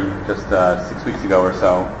February, just 6 weeks ago or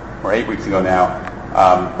so, or 8 weeks ago now,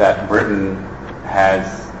 that Britain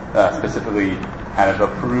has specifically kind of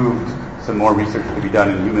approved some more research to be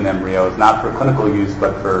done in human embryos, not for clinical use,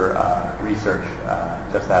 but for research,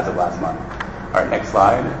 just as of last month. All right, next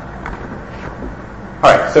slide.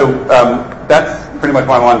 All right, so that's pretty much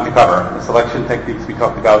what I wanted to cover. The selection techniques we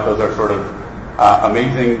talked about, those are sort of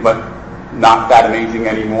amazing, but not that amazing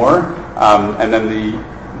anymore. And then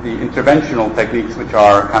the interventional techniques, which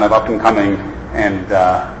are kind of up and coming and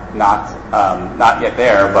not yet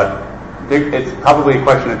there, but it's probably a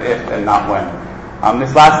question of if and not when.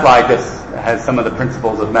 This last slide just has some of the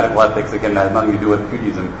principles of medical ethics. Again, that has nothing to do with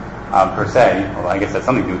Judaism per se. Well, I guess that's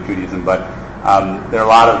something to do with Judaism, but there are a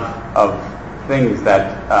lot of things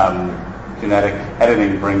that genetic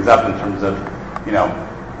editing brings up in terms of,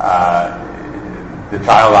 the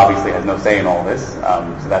child obviously has no say in all this,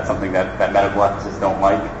 so that's something that medical ethicists don't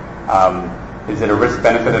like. Is it a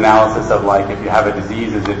risk-benefit analysis of like, if you have a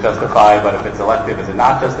disease, is it justified, but if it's elective, is it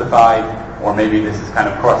not justified? Or maybe this is kind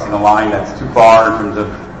of crossing a line that's too far in terms of,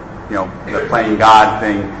 the playing God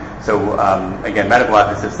thing. So again, medical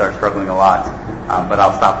ethicists are struggling a lot, but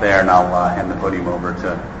I'll stop there and I'll hand the podium over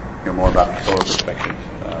to hear more about the Torah perspective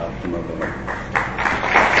from Rabbi.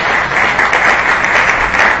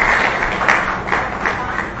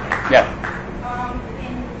 Yeah.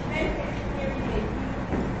 In genetic engineering,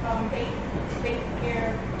 they use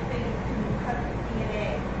base-pair things to cut the DNA.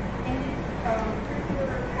 And it's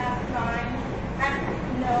CRISPR-Cas9 actually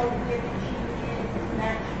to know where the gene is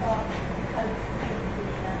matched up because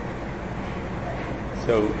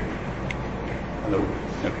it's So, hello.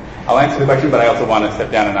 Okay. I'll answer the question, but I also want to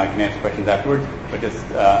step down and I can answer questions afterwards. But just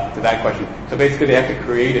to that question. So basically they have to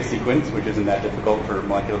create a sequence, which isn't that difficult for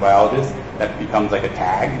molecular biologists, that becomes like a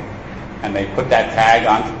tag. And they put that tag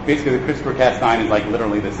on. Basically, the CRISPR-Cas9 is like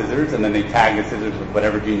literally the scissors, and then they tag the scissors with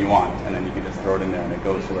whatever gene you want, and then you can just throw it in there, and it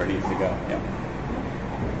goes to where it needs to go. Yeah.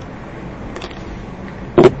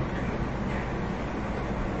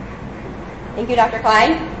 Thank you, Dr.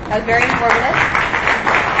 Klein. That was very informative.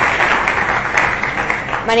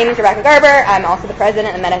 My name is Rebecca Garber. I'm also the president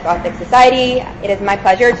of the Medical Ethics Society. It is my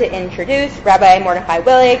pleasure to introduce Rabbi Mordechai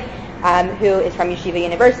Willig, who is from Yeshiva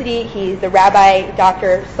University. He's the Rabbi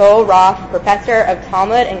Dr. Sol Roth Professor of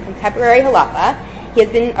Talmud and Contemporary Halacha. He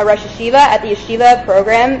has been a Rosh Yeshiva at the Yeshiva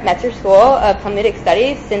Program Metzer School of Talmudic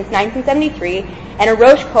Studies since 1973 and a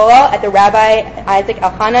Rosh Kollel at the Rabbi Isaac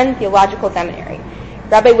Elchanan Theological Seminary.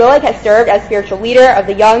 Rabbi Willig has served as spiritual leader of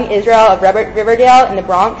the Young Israel of Riverdale in the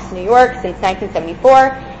Bronx, New York since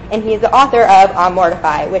 1974, and he is the author of Am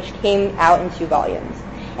Mordechai, which came out in 2 volumes.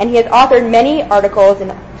 And he has authored many articles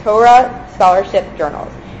in Torah scholarship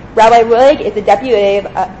journals. Rabbi Willig is the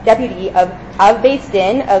deputy of Beis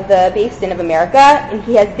Din of the Beis Din of America, and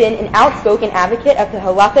he has been an outspoken advocate of the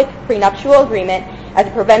halachic prenuptial agreement as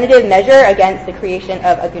a preventative measure against the creation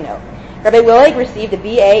of agunot. Rabbi Willig received a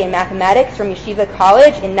BA in mathematics from Yeshiva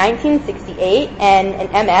College in 1968 and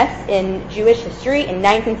an MS in Jewish history in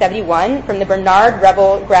 1971 from the Bernard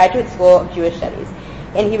Revel Graduate School of Jewish Studies,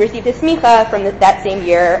 and he received a smicha from that same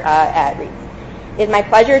year at Reeds. It is my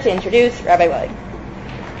pleasure to introduce Rabbi Willig.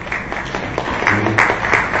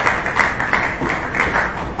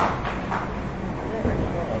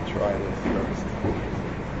 I'll try this first.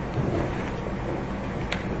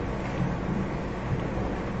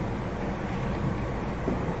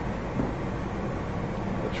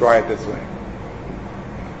 I'll try it this way.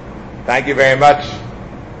 Thank you very much.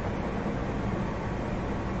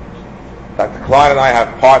 Dr. Klein and I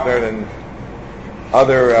have partnered in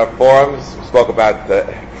other forums. We spoke about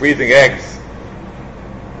freezing eggs.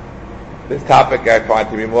 This topic I find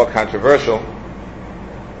to be more controversial,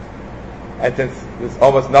 and since there's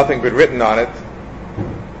almost nothing been written on it,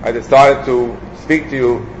 I decided to speak to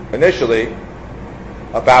you initially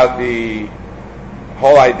about the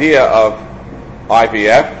whole idea of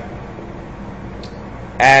IVF,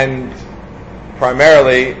 and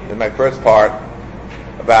primarily in my first part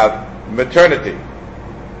about maternity.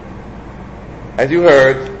 As you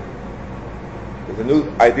heard, there's a new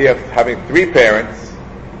idea of having 3 parents.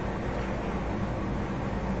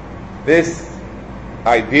 This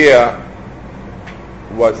idea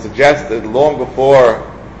was suggested long before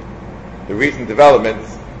the recent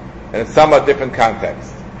developments in a somewhat different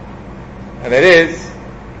context. And it is,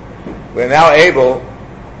 we're now able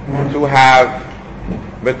to have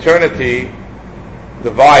maternity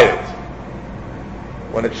divided.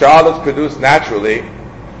 When a child is produced naturally,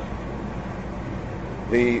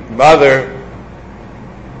 the mother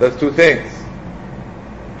does 2 things.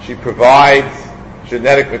 She provides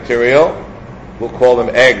genetic material, we'll call them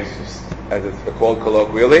eggs, as it's called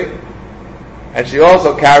colloquially, and she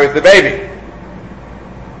also carries the baby.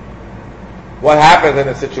 What happens in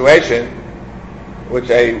a situation which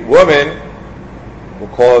a woman, we'll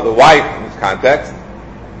call her the wife in this context,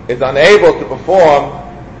 is unable to perform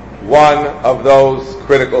one of those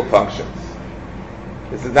critical functions?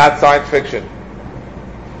 This is not science fiction.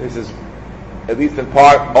 This is, at least in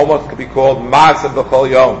part, almost could be called ma'aseh b'chol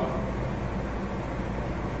yom.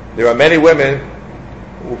 There are many women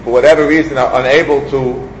who, for whatever reason, are unable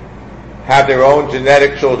to have their own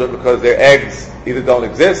genetic children because their eggs either don't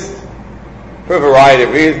exist, for a variety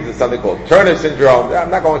of reasons. There's something called Turner syndrome. I'm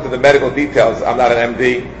not going into the medical details. I'm not an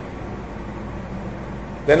MD.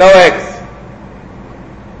 There are no eggs.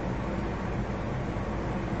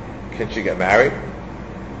 Can she get married?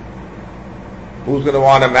 Who's going to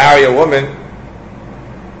want to marry a woman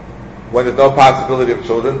when there's no possibility of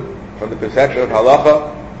children? From the perspective of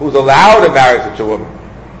halacha, who's allowed to marry such a woman?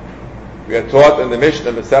 We are taught in the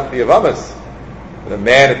Mishnah, Masechta Yevamos, that a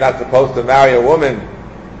man is not supposed to marry a woman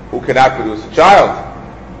who cannot produce a child.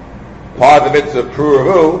 Part of the mitzvah of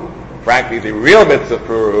Pruruhu, frankly the real mitzvah of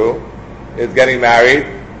Pruruhu, is getting married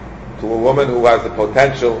to a woman who has the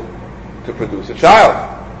potential to produce a child.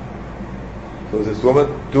 So is this woman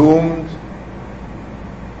doomed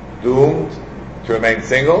to remain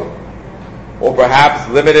single, or perhaps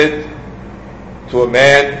limited to a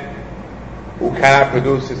man who cannot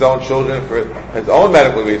produce his own children for his own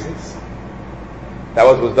medical reasons? That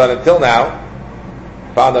was what was done until now.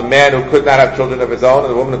 Found a man who could not have children of his own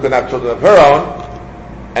and a woman who could not have children of her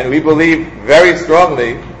own. And we believe very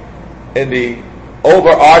strongly in the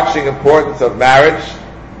overarching importance of marriage,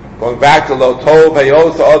 going back to Lo Tov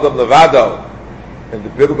Hayosa Adam Levado, in the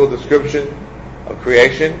biblical description of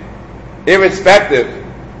creation, irrespective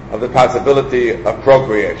of the possibility of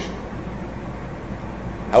procreation.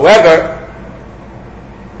 However,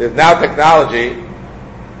 there's now technology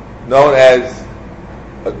known as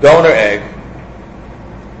a donor egg,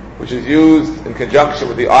 which is used in conjunction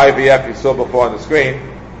with the IVF you saw before on the screen.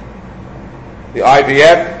 The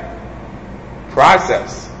IVF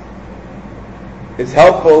process is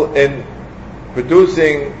helpful in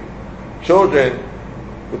producing children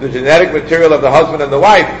with the genetic material of the husband and the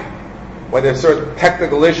wife when there are certain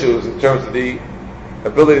technical issues in terms of the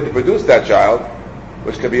ability to produce that child,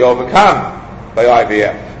 which can be overcome by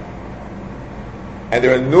IVF. And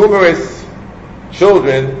there are numerous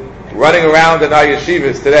children running around in our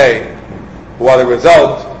yeshivas today who are the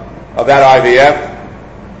result of that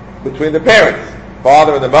IVF between the parents,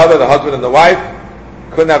 father and the mother, the husband and the wife,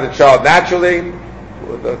 couldn't have the child naturally.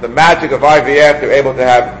 With the magic of IVF, they're able to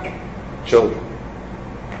have children.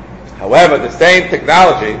 However, the same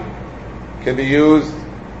technology can be used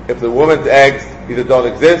if the woman's eggs either don't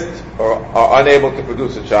exist or are unable to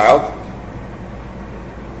produce a child,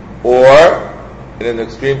 or, in an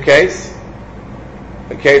extreme case,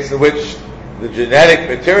 a case in which the genetic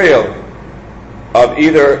material of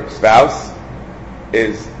either spouse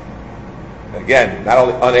is, again, not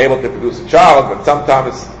only unable to produce a child, but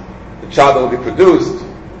sometimes the child that will be produced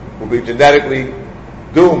will be genetically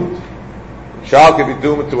doomed. The child can be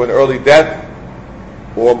doomed to an early death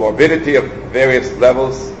or morbidity of various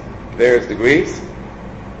levels, various degrees.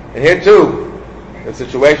 And here too, there are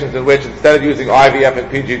situations in which instead of using IVF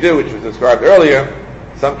and PGD, which was described earlier,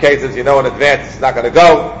 some cases you know in advance it's not going to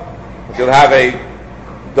go, but you'll have a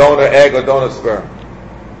donor egg or donor sperm.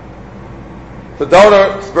 So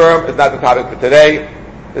donor sperm is not the topic for today.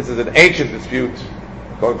 This is an ancient dispute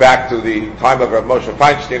going back to the time of Rav Moshe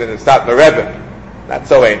Feinstein and the Satmar Rebbe. Not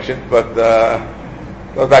so ancient, but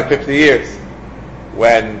goes back 50 years,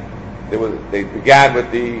 when they began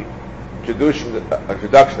with the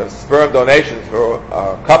introduction of sperm donations for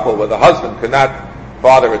a couple where the husband could not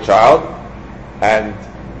father a child, and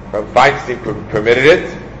Rav Feinstein permitted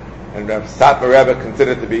it, and Rav Satmar Rebbe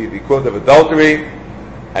considered it to be the equivalent of adultery,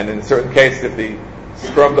 and in certain cases, if the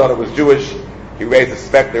sperm donor was Jewish, he raised the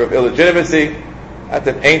specter of illegitimacy. That's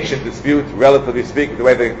an ancient dispute, relatively speaking, the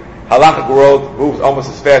way the halachic world moves almost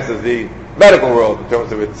as fast as the medical world in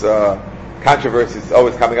terms of its controversies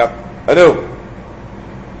always coming up anew.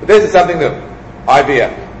 But this is something new.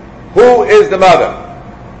 IVF. Who is the mother?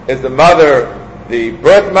 Is the mother the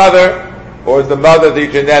birth mother, or is the mother the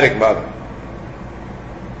genetic mother?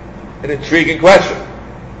 An intriguing question.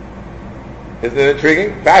 Isn't it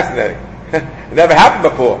intriguing? Fascinating. It never happened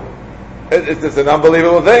before. It's just an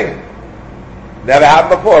unbelievable thing. Never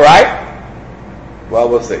happened before, right? Well,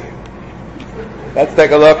 we'll see. Let's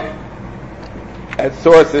take a look at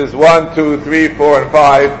sources 1, 2, 3, 4, and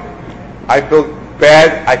 5. I feel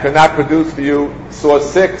bad I could not produce for you source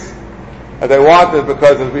 6 as I wanted,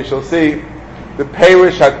 because as we shall see, the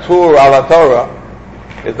Perish HaTur al Torah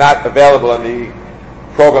is not available in the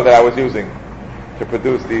program that I was using to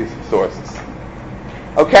produce these sources.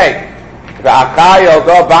 Okay. V'achai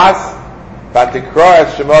yoldo bas v'tikro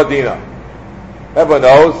es shemo Dina. Everyone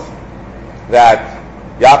knows that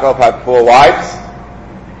Yaakov had 4 wives,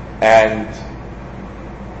 and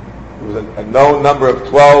there was a known number of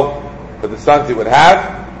 12 for the sons he would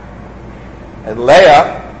have. And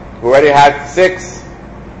Leah, who already had 6,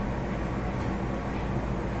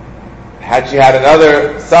 had she had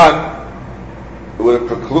another son, it would have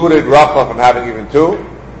precluded Rachel from having even 2,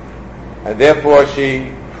 and therefore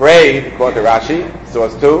she prayed, according to Rashi,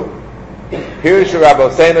 source 2, Pirshu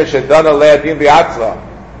Rabbeinu shedana Leah din bi'atzla,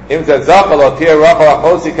 im zezachal otir Rachel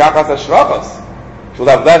achosi kachas hashvachos. She will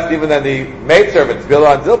have less even than the maidservants,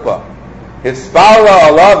 Bilhah and Zilpah. Hispara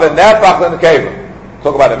Allah v'nefach l'nekeva.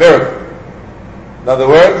 Talk about a miracle. In other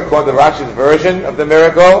words, according to Rashi's version of the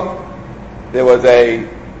miracle, there was a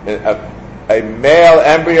male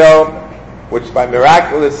embryo which by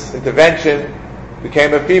miraculous intervention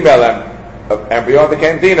became a female embryo and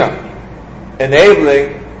became Dinah,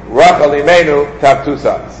 enabling Rachel Imenu to have 2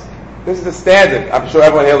 sons. This is the standard. I'm sure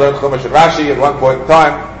everyone here learned Chumash and Rashi at one point in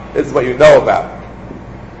time. This is what you know about.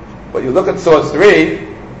 But you look at source 3,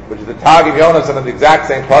 which is the Targum Yonasan on the exact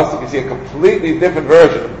same pasuk, you see a completely different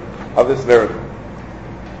version of this miracle.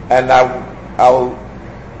 And I'll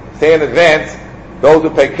say in advance, those who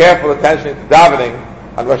pay careful attention to davening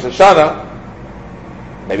on Rosh Hashanah,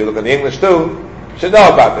 maybe look in the English too, should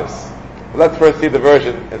know about this. But let's first see the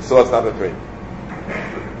version in source number 3.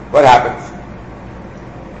 What happens?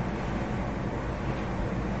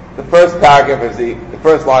 The first paragraph is the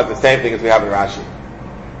first line is the same thing as we have in Rashi.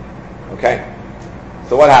 Okay?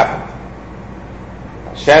 So what happened?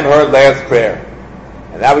 Hashem heard Leah's prayer.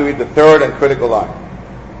 And now we read the third and critical line.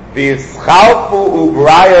 V'yischalfu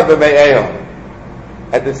ubraya b'me'eho.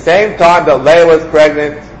 At the same time that Leah was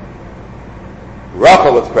pregnant,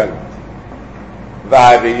 Rachel was pregnant.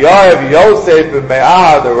 V'aviyoyev Yosef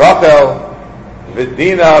b'me'ah de Rachel,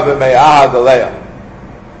 v'dina b'me'ah de Leah.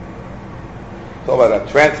 Talk about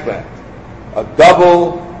a transplant. A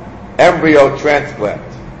double embryo transplant.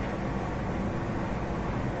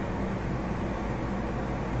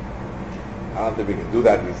 I don't think we can do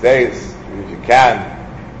that these days. If you can,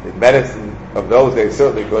 the medicine of those days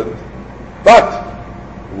certainly couldn't. But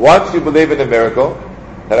once you believe in the miracle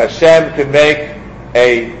that Hashem can make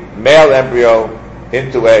a male embryo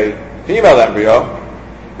into a female embryo,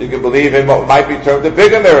 you can believe in what might be termed a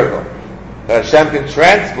bigger miracle, that Hashem can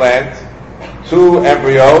transplant 2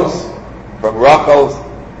 embryos from Rachel's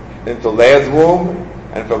into Leah's womb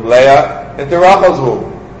and from Leah into Rachel's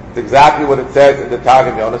womb. It's exactly what it says in the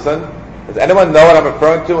Targum Yonasan, Does anyone know what I'm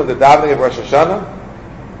referring to in the davening of Rosh Hashanah?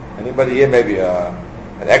 Anybody here maybe an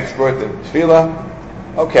expert in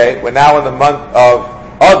tefillah? Okay, we're now in the month of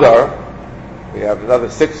Adar. We have another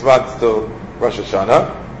 6 months to Rosh Hashanah.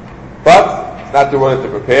 But it's not too early to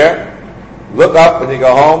prepare. Look up when you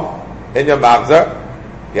go home in your machzor.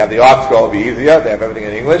 You have the art scroll, it'll be easier. They have everything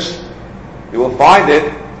in English. You will find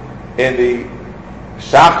it in the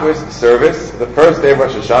Shachris service, the first day of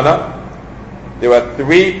Rosh Hashanah. There are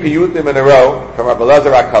 3 piyutim in a row from Rabbi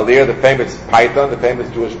Elazar HaKalir, the famous Python, the famous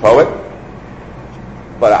Jewish poet.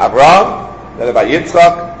 But Abraham, then about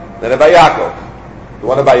Yitzchak, then about Yaakov. The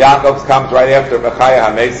one about Yaakov comes right after Mechaya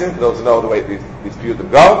HaMesim, for those who know the way these piyutim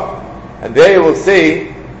go. And there you will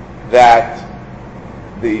see that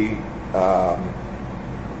the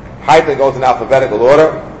Python goes in alphabetical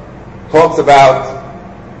order, talks about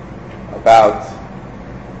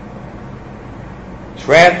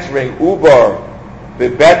transferring Uber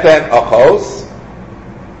Bibeten Achos,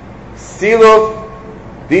 Siluf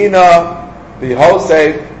Dina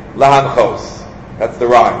Bihosef Lahanchos. That's the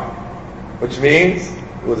rhyme. Which means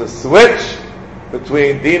it was a switch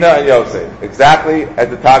between Dina and Yosef, exactly as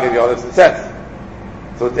the Tag of Yonasan says.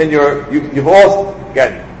 So it's in you've all,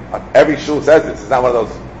 again, every shul says this, it's not one of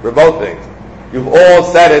those remote things. You've all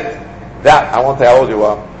said it, I won't say how old you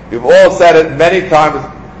are, you've all said it many times.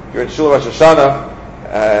 You're in Shul Rosh Hashanah,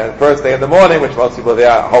 first day in the morning, which most people are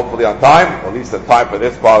there hopefully on time, or at least on time for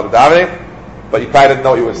this part of the davening, but you probably didn't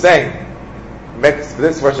know what you were saying. For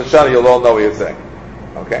this Rosh Hashanah, you'll all know what you're saying.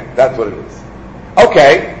 Okay? That's what it is.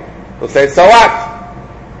 Okay, we'll say, so what?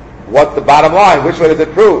 What's the bottom line? Which way does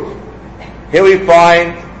it prove? Here we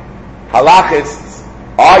find halachists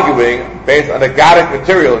arguing based on agadic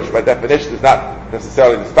material, which by definition is not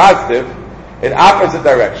necessarily dispositive, in opposite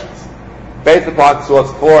directions, based upon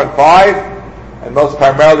source 4 and 5, and most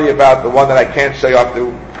primarily about the one that I can't show you, I have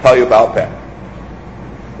to tell you about that.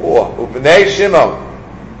 4. Uvnei Shimon,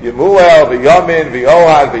 Yemuel, V'Yomin,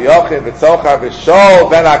 V'Ohad, V'Yochin, V'Tzochar, V'Shol,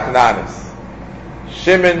 Ben HaKnanis.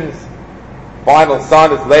 Shimon's final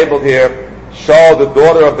son is labeled here, Shol, the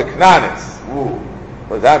daughter of the Knanis. Ooh,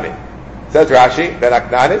 what does that mean? Says Rashi, Ben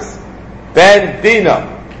HaKnanis, Ben Dina.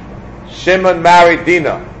 Shimon married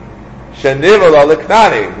Dina. Shenivel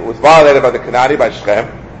al-Knani, who was violated by the Knani, by Shechem.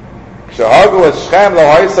 Shehagu was Shechem,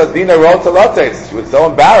 Lohoisa Dina wrote to Lotes. She was so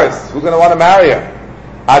embarrassed. Who's going to want to marry her?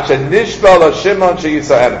 Shimon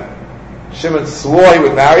Shimon swore he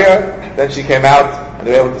would marry her, then she came out and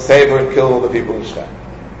they were able to save her and kill all the people in Shechem.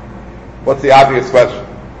 What's the obvious question?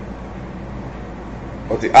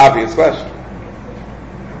 What's the obvious question?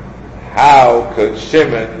 How could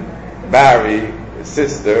Shimon marry his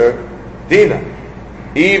sister Dina?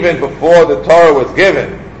 Even before the Torah was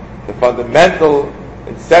given, the fundamental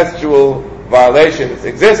incestual violations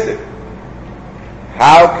existed.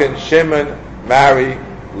 How can Shimon marry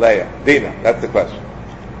Leah? Dina, that's the question.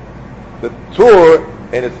 The Tur,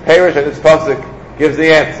 in its parish and its pasuk, gives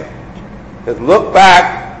the answer. It says, look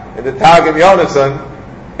back in the Targum Yonasan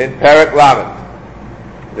in Perek Lamed.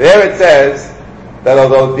 There it says that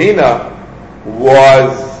although Dina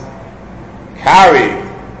was carried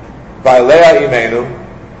by Leah Imenu,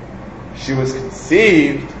 she was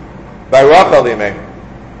conceived by Rachel Imenu.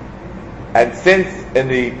 And since in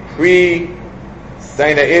the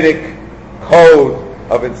pre-Sinaitic code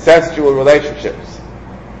of incestual relationships,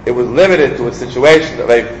 it was limited to a situation of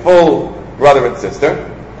a full brother and sister,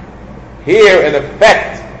 here in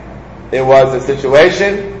effect it was a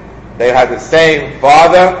situation they had the same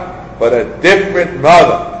father but a different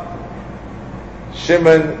mother.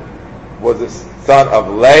 Shimon was the son of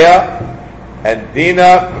Leah, and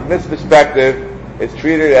Dina, from this perspective, is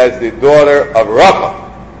treated as the daughter of Rachel.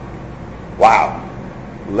 Wow.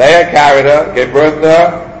 Leah carried her, gave birth to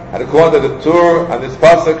her, and according to the Tur on this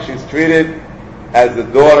pasuk, she's treated as the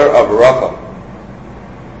daughter of Rachel.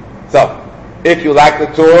 So, if you like the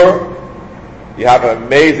Tur, you have an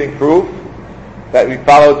amazing proof that we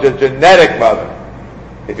followed your genetic mother.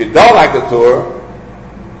 If you don't like the Tur,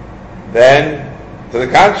 then, to the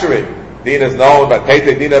contrary, Dina is known by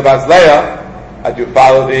Tete Dina Bas Leah, as you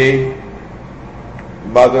follow the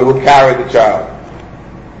mother who carried the child.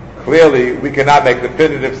 Clearly, we cannot make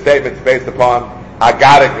definitive statements based upon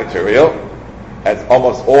agadic material, as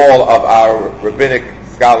almost all of our rabbinic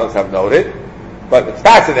scholars have noted. But it's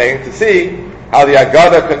fascinating to see how the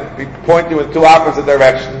Agada can point you in two opposite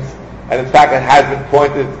directions, and in fact it has been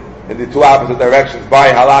pointed in the two opposite directions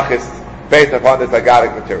by halachists based upon this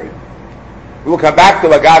agadic material. We will come back to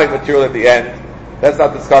agadic material at the end. Let's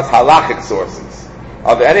not discuss halachic sources.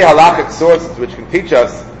 Are there any halachic sources which can teach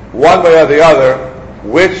us, one way or the other,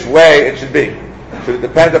 which way it should be? Should it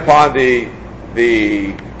depend upon the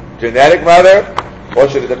genetic mother, or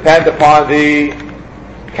should it depend upon the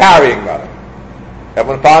carrying mother?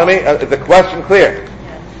 Everyone follow me? Is the question clear?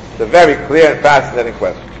 It's a very clear and fascinating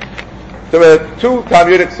question. So there are two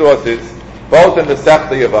Talmudic sources, both in the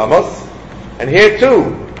Sechta Yevamos, and here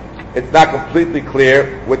too, it's not completely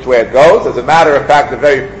clear which way it goes. As a matter of fact, the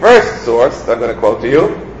very first source I'm going to quote to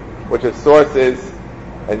you, which is sources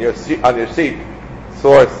on your sheet,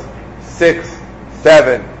 source 6,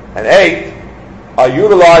 7, and 8, are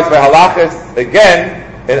utilized by halachas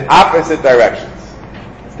again in opposite directions.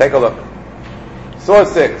 Let's take a look.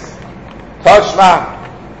 Source 6. Toshma,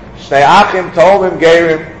 Shnei Achim Tomim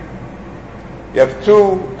Gerim. You have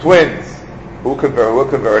two twins who were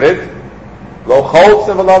converted. Lo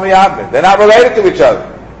Cholzim v'lo miyavmin. They're not related to each other.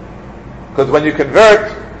 Because when you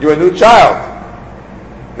convert, you're a new child.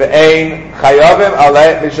 Ve'ein chayavim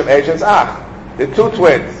alei mishum eishes ach. They're two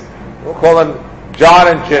twins. We'll call them John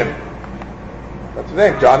and Jim. That's the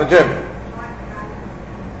name, John and Jim.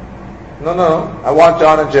 No. I want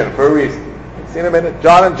John and Jim for a reason. See in a minute?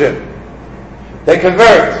 John and Jim. They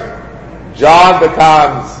convert. John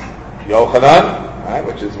becomes Yochanan, right,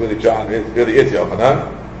 which is really John, really is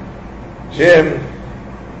Yochanan. Jim,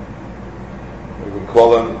 we would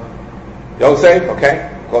call him Yosef, okay?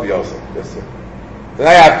 Call him Yosef. So now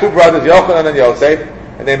I have two brothers, Yochanan and Yosef,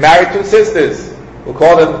 and they married two sisters. We'll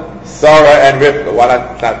call them Sarah and Rivka. Why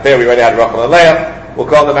not? It's not fair, we already had Rachel and Leah. We'll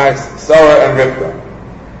call them Sarah and Rivka.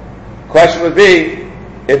 Question would be,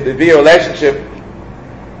 if there'd be a relationship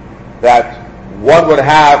that one would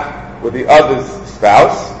have with the other's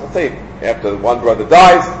spouse, let's say after one brother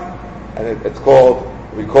dies, and it's called,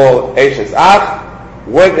 we call Eishes Ach,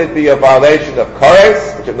 would it be a violation of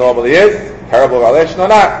Kores, which it normally is, terrible violation or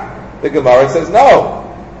not? The Gemara says no.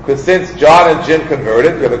 Because since John and Jim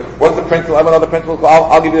converted, what's the principle? I have another principle.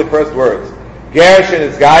 I'll give you the first words. Gershon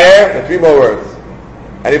is Gayer, and three more words.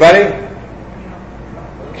 Anybody?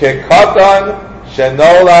 Kekatan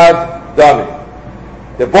Shenolad Dami.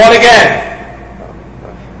 They're born again.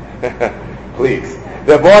 Please.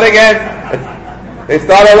 They're born again. They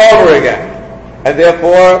start all over again. And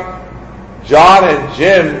therefore, John and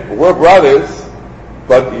Jim were brothers,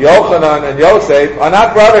 but Yochanan and Yosef are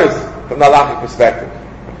not brothers from the halachic perspective.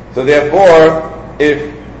 So therefore, if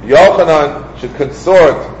Yochanan should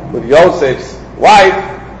consort with Yosef's wife,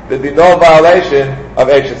 there'd be no violation of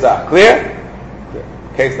Eishes Ach. Clear?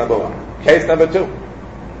 Case number one. Case number two.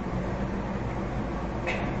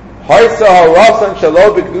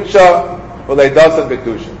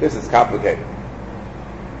 This is complicated.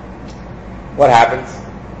 What happens?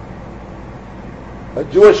 A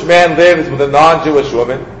Jewish man lives with a non-Jewish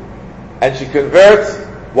woman, and she converts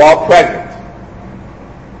while pregnant.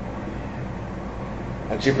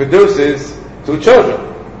 And she produces two children.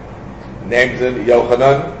 Names them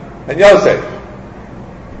Yochanan and Yosef.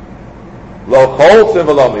 Lo cholzim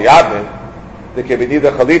v'lo miyavmin. There can be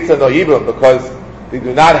neither chalitza nor yibum because they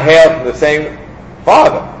do not hail from the same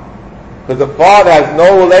father. Because the father has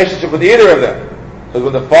no relationship with either of them. Because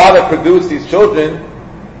when the father produced these children,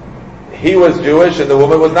 he was Jewish and the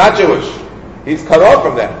woman was not Jewish. He's cut off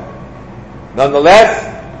from them. Nonetheless,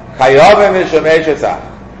 chayavim mishum eishes ach.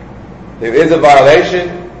 There is a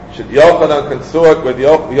violation. Should Yochanan consort with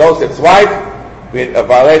Yosef's wife, be a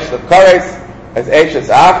violation of Kores as Eishes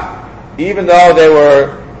Ach, even though they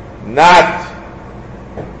were not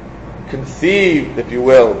conceived, if you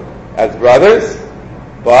will, as brothers,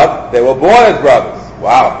 but they were born as brothers.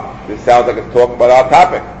 Wow, this sounds like it's talking about our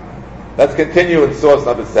topic. Let's continue in source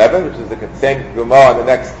number 7, which is the same Gemara on the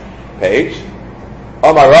next page.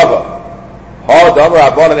 Omar Rava, Ha Domer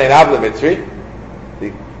Abon Ein Avla Mitzri.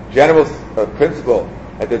 The general principle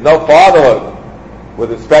that there's no fatherhood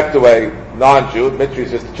with respect to a non-Jew. Mitzri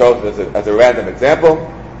is just chosen as a random example.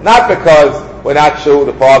 Not because we're not sure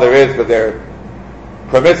who the father is, because they're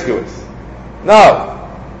promiscuous. No.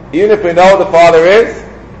 Even if we know who the father is,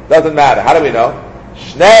 doesn't matter. How do we know?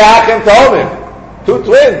 Shnei Achim Tomim. Two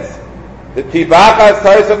twins. The Tibacha is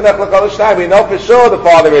Tarisam Nechlakol Shnai. We know for sure the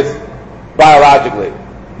father is biologically.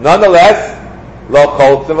 Nonetheless, Lo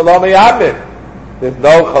Cholzim V'lo Miyavmin. There's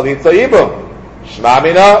no Chalitza Yibum.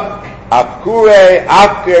 Shmamina, Afkure,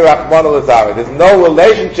 Afkir, Rachmana Lazara. There's no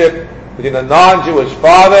relationship between a non-Jewish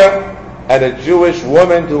father and a Jewish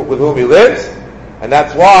woman with whom he lives, and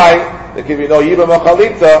that's why there can be no Yibam or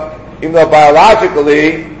Chalitza, even though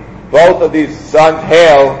biologically both of these sons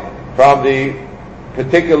hail from the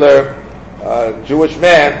particular Jewish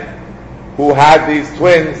man who had these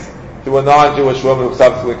twins to a non-Jewish woman who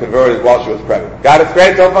subsequently converted while she was pregnant. Got it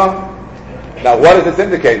straight so far? Now, what does this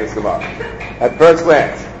indicate, this Gemara? At first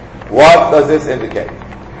glance, what does this indicate?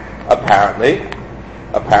 Apparently,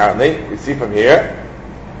 we see from here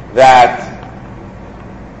that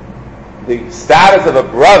the status of a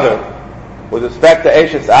brother with respect to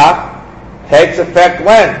Eishes Ach takes effect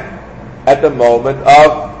when? At the moment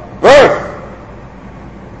of birth.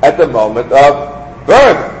 At the moment of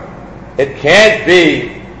birth. It can't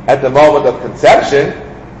be at the moment of conception.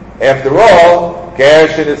 After all,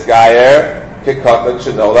 Gershon is Gayer, Kikotan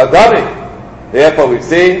Shenola Dami. Therefore we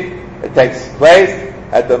see it takes place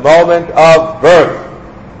at the moment of birth.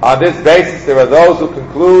 On this basis, there are those who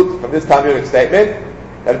conclude from this Talmudic statement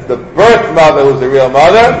that it's the birth mother who's the real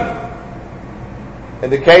mother. In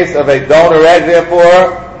the case of a donor egg,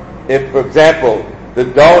 therefore, if, for example, the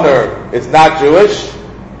donor is not Jewish,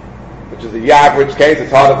 which is the average case,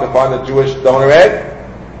 it's harder to find a Jewish donor egg,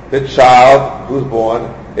 the child who's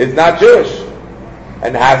born is not Jewish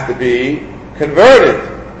and has to be converted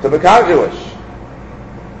to become Jewish.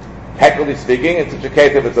 Technically speaking, in such a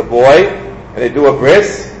case, if it's a boy and they do a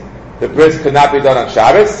bris, the bris could not be done on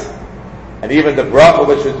Shabbos, and even the bracha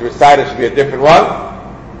which was recited should be a different one.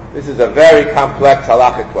 This is a very complex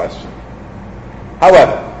halakhic question.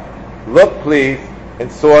 However, look please in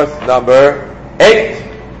source number 8.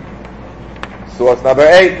 Source number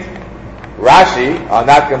 8. Rashi on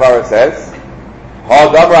that Gemara says,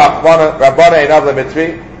 when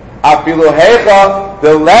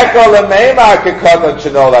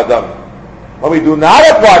we do not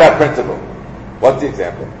apply that principle, what's the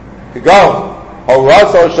example?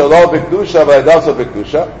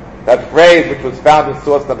 That phrase which was found in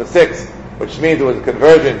source number 6, which means it was a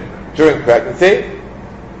conversion during pregnancy.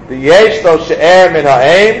 The yesh lo she'er min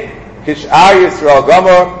ha'ein kish'ar Yisrael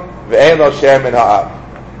gomer ve'ein lo she'er min ha'av.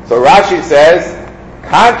 So Rashi says,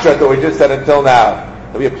 contra to what we just said until now,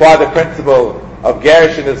 that we apply the principle of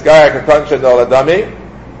Gershon is Gayer Katan Shenola Dami,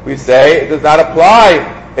 we say it does not apply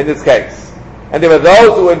in this case. And there are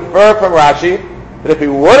those who infer from Rashi that if we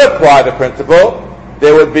would apply the principle,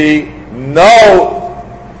 there would be no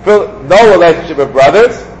relationship of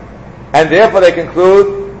brothers, and therefore they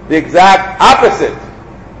conclude the exact opposite,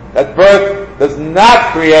 that birth does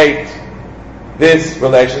not create this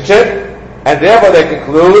relationship, and therefore they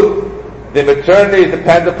conclude the maternity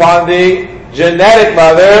depends upon the genetic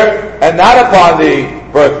mother and not upon the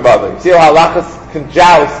birth mother. You see how halachas can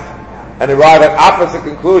joust and arrive at opposite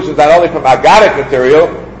conclusions, not only from Agadic material,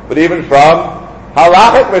 but even from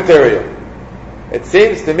halachic material. It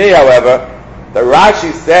seems to me, however, that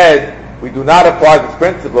Rashi said we do not apply this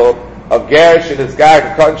principle of Gershon is Gayer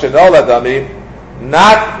Katan Shenola Dami,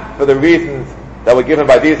 not for the reasons that were given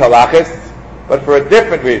by these halachists, but for a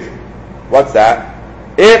different reason. What's that?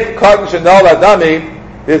 If Katan Shenola Dami,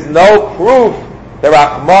 there's no proof that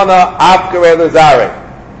Rachmana Afkare Lazare.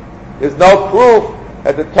 There's no proof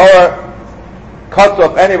that the Torah cuts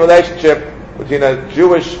off any relationship between a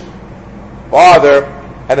Jewish father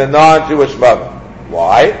and a non-Jewish mother.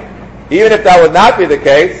 Why? Even if that would not be the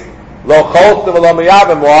case, lo cholstim v'lo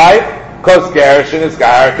miyavim. Why? Because Gershon is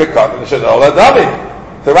Gayer Katan Shenola Dami.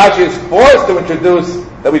 So Rashi is forced to introduce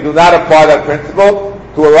that we do not apply that principle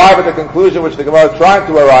to arrive at the conclusion which the Gemara is trying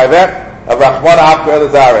to arrive at of Rachmana Afkar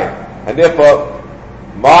Elazare. And therefore,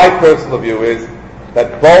 my personal view is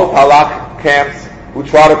that both halach camps who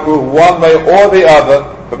try to prove one way or the other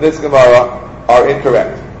from this Gemara are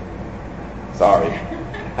incorrect. Sorry.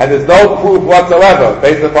 And there's no proof whatsoever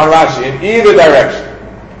based upon Rashi in either direction.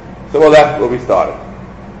 So we're left where we started.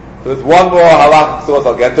 So there's one more halakhic source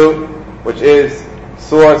I'll get to, which is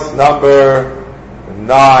source number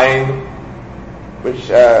 9, which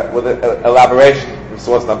with an elaboration from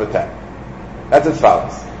source number 10. That's as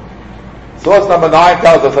follows. Source number 9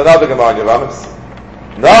 tells us another Gemara in Yevamos.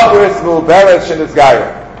 Nachris mu'beres shenis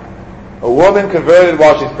Gayer. A woman converted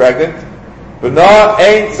while she's pregnant. B'na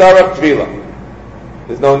ein tzarach tvila.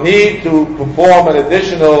 There's no need to perform an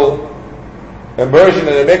additional immersion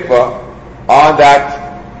in a mikvah on that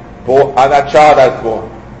child that's born.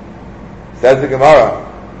 Says the Gemara,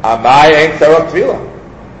 Amai ein tzarach tvila.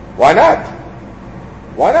 Why not?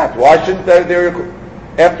 Why not? Why shouldn't there?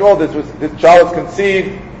 After all, this child was conceived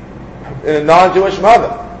in a non-Jewish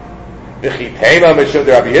mother. V'chitema mishum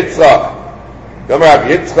de Rabbi Yitzchak. Gomer Rabbi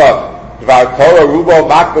Yitzchak. Dvar Torah rubo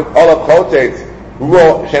makbet olav chotetz.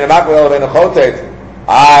 Rubo shena makbet olav ena chotetz.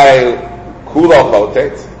 Ay kulo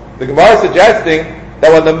chotetz. The Gemara is suggesting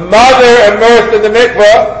that when the mother immersed in the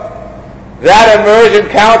mikvah, that immersion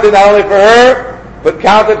counted not only for her, but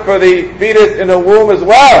counted for the fetus in the womb as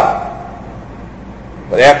well.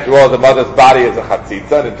 But after all, the mother's body is a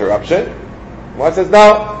chatzitza, an interruption. One says,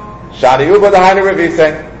 no. Shani uba d'hainu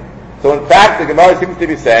reviseng. So in fact, the Gemara seems to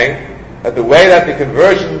be saying that the way that the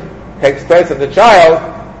conversion takes place in the child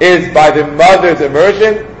is by the mother's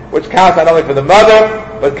immersion, which counts not only for the mother,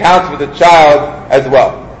 but counts for the child as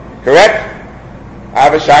well. Correct? I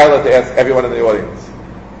have a shayla to ask everyone in the audience.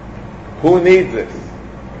 Who needs this?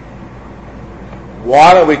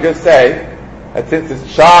 Why don't we just say that since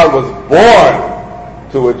this child was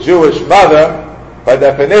born to a Jewish mother, by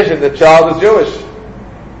definition the child is Jewish?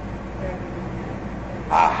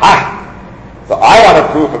 Aha! So I want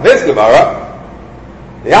to prove from this Gemara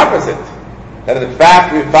the opposite. That in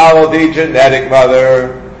fact we follow the genetic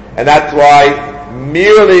mother, and that's why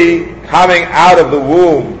merely coming out of the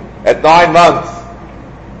womb at 9 months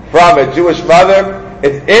from a Jewish mother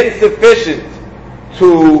is insufficient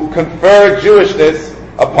to confer Jewishness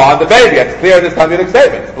upon the baby. That's clear in this Talmudic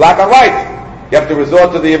statement. It's black on white. You have to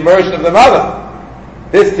resort to the immersion of the mother.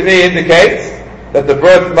 This to me indicates that the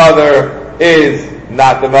birth mother is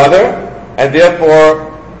not the mother, and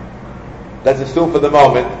therefore, let's assume for the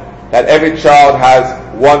moment that every child has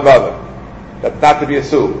one mother. That's not to be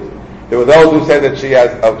assumed. There were those who said that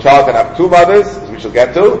a child can have 2 mothers, as we shall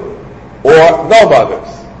get to, or no mothers.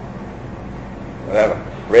 Whatever.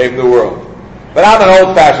 Brave new world. But I'm an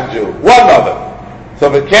old-fashioned Jew. One mother.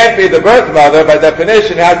 So if it can't be the birth mother, by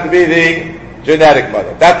definition it has to be the genetic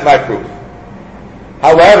mother. That's my proof.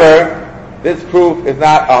 However, this proof is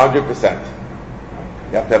not 100%.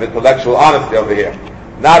 You have to have intellectual honesty over here.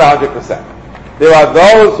 Not 100%. There are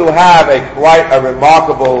those who have quite a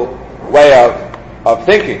remarkable way of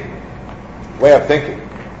thinking.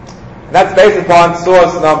 And that's based upon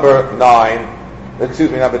source number 10,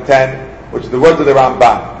 which is the words of the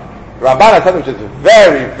Ramban. The Ramban has something which is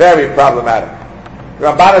very, very problematic. The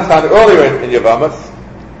Ramban is found earlier in Yevamos,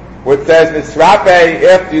 where it says, Nisrape,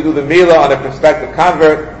 after you do the Milah on a prospective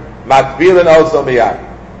convert, Matbilin also miyad.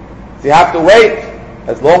 So you have to wait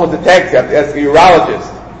as long as it takes. You have to ask a urologist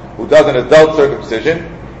who does an adult circumcision,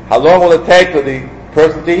 how long will it take for the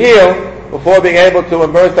person to heal before being able to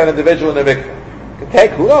immerse that individual in the mikveh? It can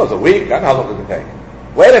take, who knows, a week? I don't know how long it can take.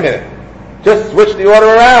 Wait a minute. Just switch the order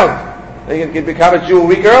around. Then you can become a Jew a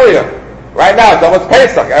week earlier. Right now, it's almost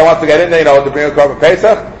Pesach. I want to get in there, to bring a korban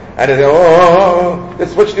Pesach, and they say,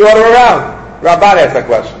 just switch the order around. Ramban asked that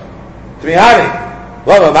question. To be honest,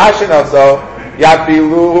 Lama Mashin also,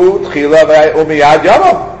 Yafilu Tchila Umiyad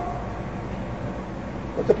Yama.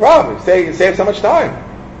 What's the problem? You save so much time.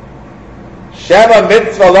 Shema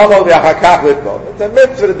mitzvah lomo v'achakach litmo. It's a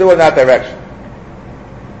mitzvah to do it in that direction.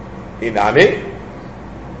 Inami,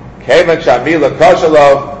 Kevan Shamila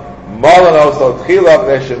Koshalov, Molan also Tchila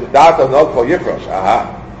v'shimdato nokfo yifrosh.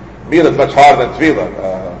 Aha. Mila is much harder than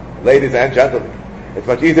Tvila, ladies and gentlemen. It's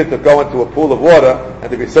much easier to go into a pool of water and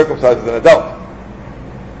to be circumcised as an adult.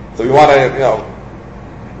 So we want to,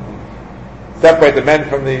 separate the men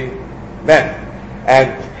from the men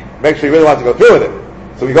and make sure he really wants to go through with it.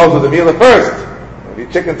 So he goes with the Mila first. If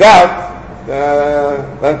he chickens out,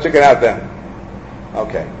 let him chicken out then.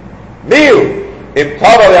 Okay. Miu, im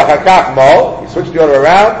total yachakach mo, you switch the order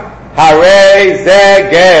around, hare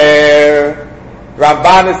zeger.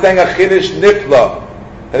 Ramban is saying a chiddush nifla.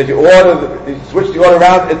 And if you switch the order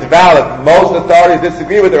around, it's valid. Most authorities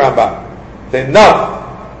disagree with the Ramban. Say no,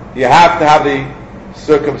 you have to have the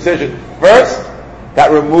circumcision first. That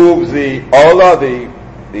removes the ola, the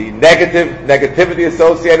negativity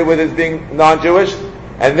associated with his being non-Jewish,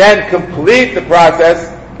 and then complete the process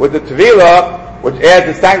with the Tvila, which adds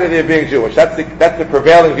the sanctity of being Jewish. That's the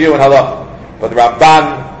prevailing view in halacha. But the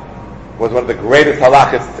Ramban was one of the greatest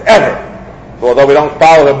halachists ever. So although we don't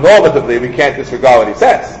follow him normatively, we can't disregard what he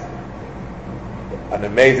says. An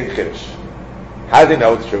amazing chiddush. How does he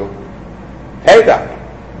know it's true? Teda.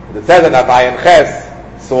 It says in Abayin Ches,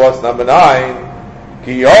 source number 9,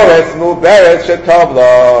 Ki yores mu beres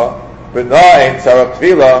shetovla, b'no'en tzarav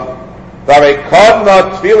tvila, v'arei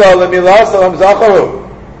kodma tvila l'milasalam zacharu.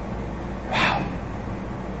 Wow.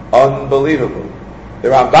 Unbelievable. The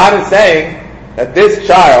Ramban is saying that this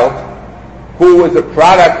child, who is a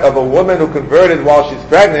product of a woman who converted while she's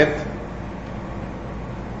pregnant,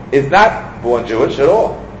 is not born Jewish at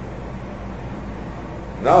all.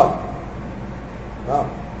 No.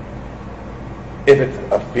 If it's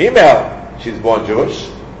a female, she's born Jewish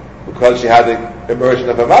because she had the immersion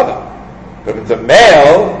of her mother. But if it's a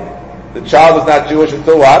male, the child is not Jewish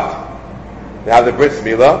until what? They have the bris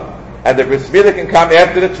milah, and the bris milah can come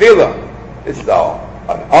after the tefillah. It's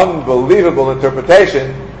an unbelievable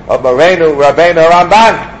interpretation of Moreinu Rabbeinu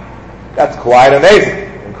Ramban. That's quite amazing,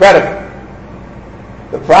 incredible.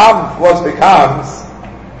 The problem, of course, becomes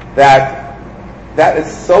that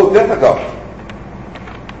is so difficult.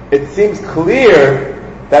 It seems clear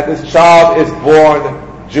that this child is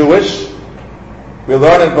born Jewish. We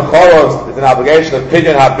learn in Bechoros there's an obligation of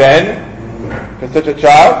Pidyon HaBen for such a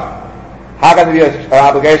child. How can there be an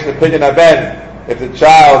obligation of Pidyon HaBen if the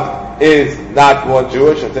child is not born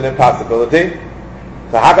Jewish, it's an impossibility.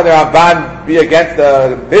 So how can the Ramban be against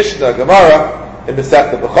the Mishnah, Gemara, in the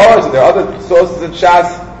Masechta Bechorah? So there are other sources in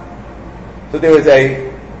Shas. So there is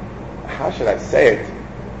how should I say it?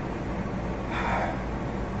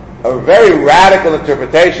 A very radical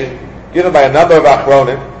interpretation given by a number of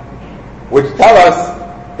Achronim, which tell us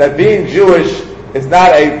that being Jewish is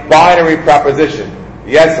not a binary proposition,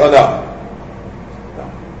 yes or no.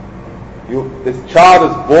 This child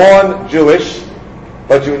is born Jewish,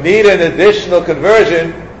 but you need an additional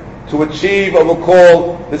conversion to achieve what we'll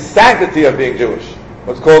call the sanctity of being Jewish,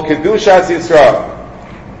 what's called Kedushas Yisrael.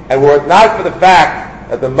 And were it not for the fact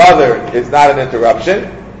that the mother is not an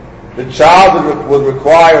interruption, the child would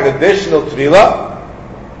require an additional tefillah.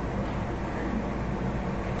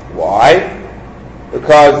 Why?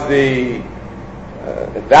 Because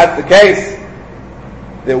if that's the case,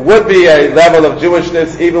 there would be a level of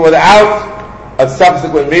Jewishness even without a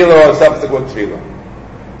subsequent milah or a subsequent tefillah.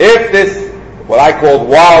 If this, what I call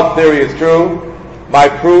wild theory, is true, my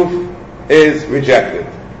proof is rejected.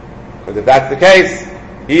 Because if that's the case,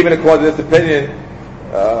 even according to this opinion,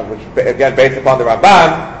 which again based upon the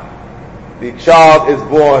Ramban, the child is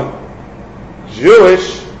born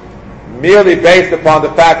Jewish merely based upon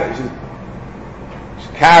the fact that she's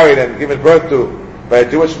carried and given birth to by a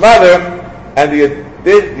Jewish mother, and the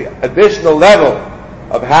additional level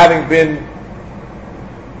of having been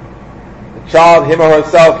the child, him or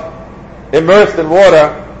herself, immersed in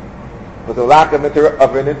water with the lack of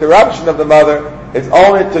an interruption of the mother is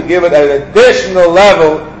only to give it an additional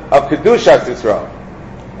level of Kedushas Yisrael.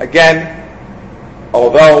 Again,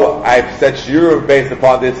 although I've said shiur based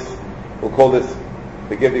upon this, we'll call this,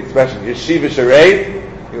 to give the expression, Yeshiva Sharei.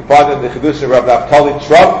 You can find it in the Chedush of Rav Naftali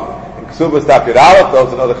Trop, in Ksubas Daf Yud Aleph,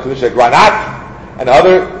 those know the Chedush of Granat, and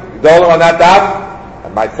other Gedolim on that Daf,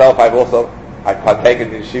 and myself I've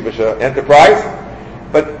partaken in the Yeshiva enterprise,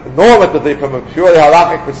 but normatively, from a purely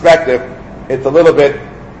halachic perspective, it's a little bit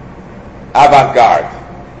avant-garde.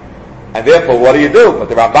 And therefore, what do? But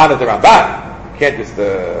the Ramban is the Ramban. You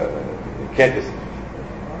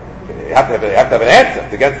have to have an answer.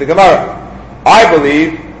 It's against the Gemara. I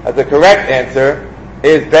believe that the correct answer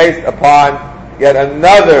is based upon yet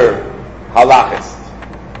another halachist.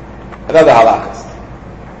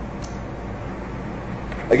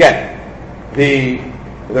 Again, the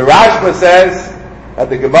Rashba says that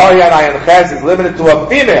the Gemara Yan Ayin Ches is limited to a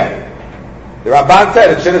female. The Ramban said,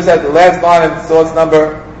 it should have said the last line in source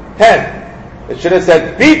number 10. It should have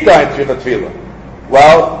said Bita in Trina Tefillah.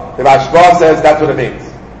 Well, the Rashba says that's what it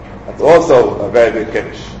means. That's also a very big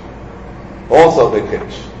kiddush.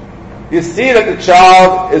 You see that the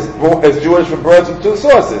child is Jewish from birth from two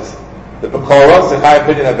sources. The Bechoros, in my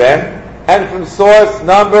opinion of Ben, and from source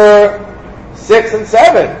number 6 and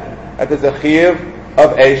 7. That there's a chiyuv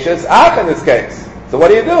of Eishes Ach in this case. So what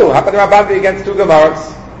do? How can the Ramban be against two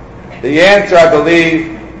Gemaras? The answer, I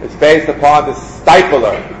believe, is based upon the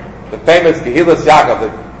Stipler, the famous Kehillas Yaakov,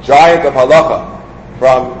 the giant of halacha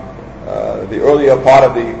from the earlier part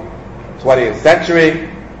of the 20th century.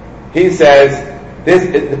 He says,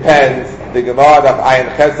 it depends, the Gemara of Ayin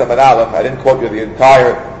Chesam and Aleph, I didn't quote you the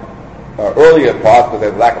entire earlier part because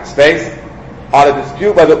there's lack of space, on a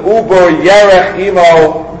dispute by the Uber Yerech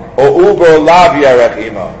Imo or Uber Lav Yerech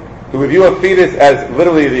Imo, to review a fetus as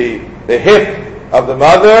literally the hip of the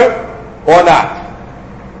mother or not.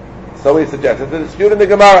 So he suggests it's a dispute in the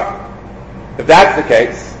Gemara. If that's the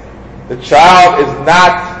case, the child is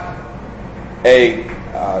not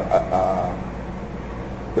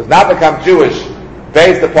does not become Jewish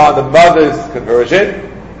based upon the mother's conversion,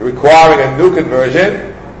 requiring a new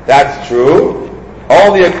conversion. That's true.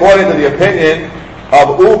 Only according to the opinion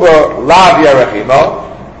of Uber Lav Yerech Imo,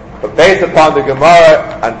 but based upon the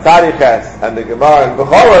Gemara and Tzadiches and the Gemara and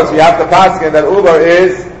Bechoros, we have to pass again that Uber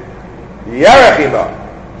is Yerech Imo.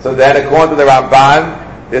 So then, according to the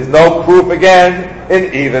Ramban, there's no proof again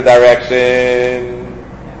in either direction.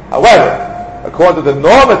 However, according to the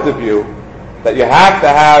normative view, that you have to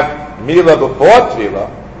have Milah before Tefillah,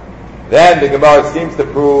 then the Gemara seems to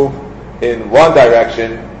prove in one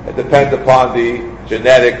direction. It depends upon the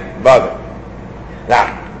genetic mother. Now,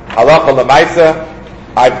 halacha l'maisa,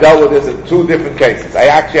 I've dealt with this in two different cases. I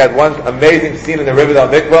actually had one amazing scene in the Riverdale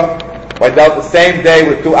Mikvah where I dealt the same day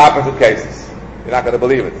with two opposite cases. You're not going to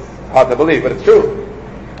believe it. It's hard to believe, but it's true.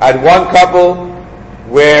 I had one couple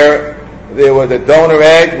where there was a donor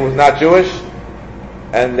egg who was not Jewish,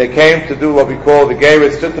 and they came to do what we call the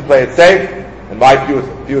Geiris just to play it safe. In my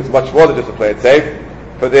view, it's much more than just to play it safe.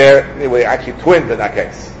 They were actually twins in that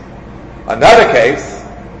case. Another case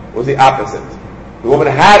was the opposite. The woman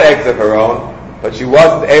had eggs of her own, but she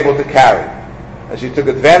wasn't able to carry. and she took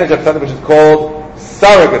advantage of something which is called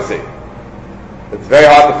surrogacy. It's very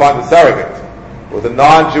hard to find a surrogate. It was a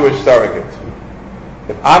non-Jewish surrogate.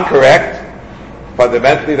 If I'm correct,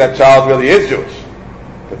 fundamentally that child really is Jewish.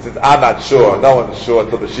 But since I'm not sure, no one is sure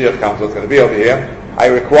until the Shiach comes what's going to be over here, I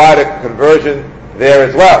required a conversion there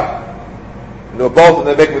as well. And they were both in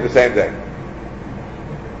the mikveh the same day.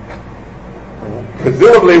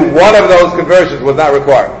 Presumably one of those conversions was not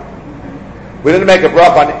required. We didn't make a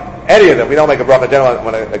bracha on any of them. We don't make a bracha in general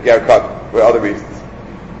on a ger cut for other reasons.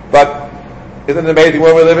 But isn't it amazing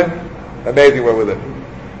where we live in? Amazing where we live.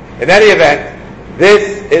 In any event,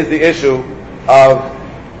 this is the issue of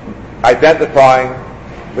identifying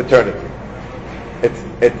maternity.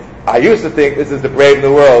 I used to think this is the brave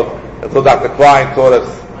new world until Dr. Klein taught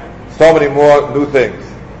us so many more new things.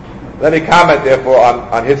 Let me comment, therefore,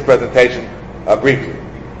 on his presentation briefly.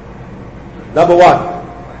 Number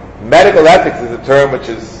one, medical ethics is a term which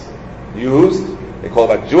is used. They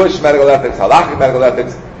call it like Jewish medical ethics, halakhic medical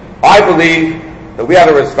ethics. I believe that we have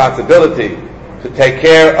a responsibility to take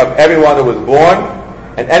care of everyone who is born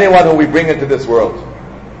and anyone who we bring into this world.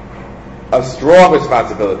 A strong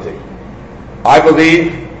responsibility. I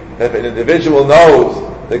believe that if an individual knows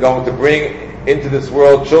they're going to bring into this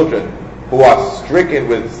world children who are stricken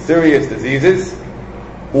with serious diseases,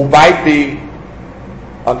 who might be,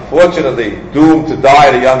 unfortunately, doomed to die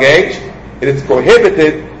at a young age, it is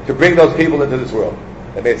prohibited to bring those people into this world.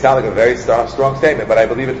 That may sound like a very strong statement, but I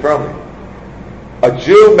believe it firmly. A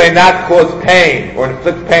Jew may not cause pain or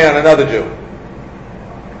inflict pain on another Jew.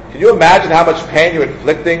 Can you imagine how much pain you're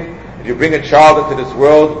inflicting if you bring a child into this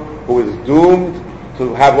world who is doomed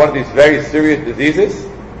to have one of these very serious diseases?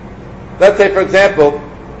 Let's say, for example,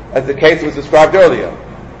 as the case was described earlier,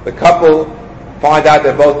 the couple find out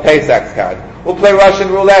they're both Tay-Sachs carried. We'll play Russian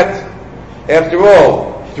roulette. After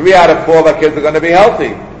all, 3 out of 4 of our kids are going to be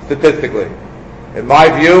healthy, statistically. In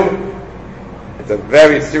my view, it's a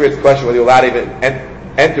very serious question whether you're allowed to even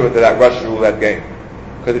enter into that Russian roulette game.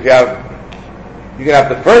 Because if you can have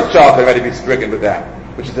the first child already be stricken with that,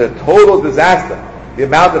 which is a total disaster. The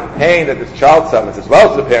amount of pain that this child suffers, as well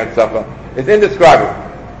as the parents suffer, is indescribable.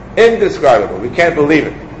 Indescribable. We can't believe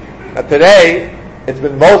it. Now today, it's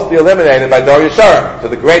been mostly eliminated by Dor Yesharim, to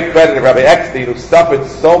the great credit of Rabbi Eckstein, who suffered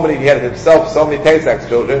so many, he had himself so many Tay-Sachs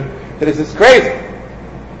children, that this is crazy.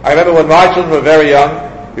 I remember when my children were very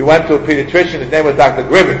young, we went to a pediatrician, his name was Dr.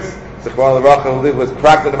 Gribbins, Zichron LaRacha, who was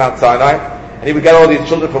practicing at Mount Sinai, and he would get all these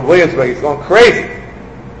children from Williamsburg. He's going crazy.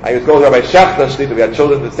 I was going to Rabbi Shechter Shlita, we had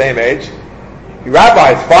children the same age. The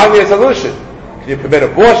rabbis, find me a solution. Can you permit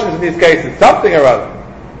abortions in these cases? Something or other.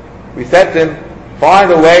 We said to him,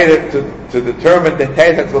 find a way to determine the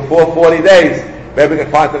Tay-Sachs before 40 days. Maybe we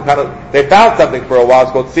can find some kind of... They found something for a while,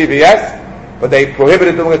 it's called CVS, but they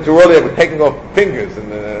prohibited doing it too early. They were taking off fingers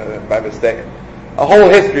by mistake. A whole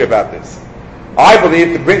history about this. I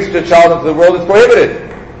believe to bring such a child into the world is prohibited.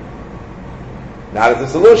 Now there's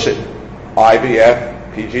a solution.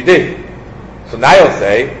 IVF, PGD. So now you'll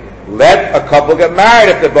say, let a couple get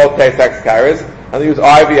married if they're both Tay-Sachs carriers, and they use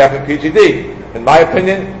IVF and PGD. In my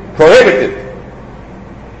opinion, prohibited.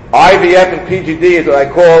 IVF and PGD is what I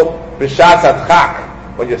call b'shas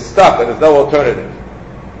adchak, when you're stuck and there's no alternative.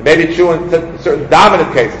 It may be true in certain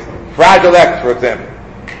dominant cases. Fragile X, for example.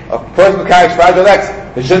 A person who carries Fragile X,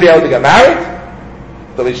 they shouldn't be able to get married.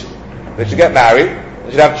 So they should get married.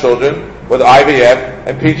 They should have children with IVF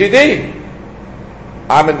and PGD.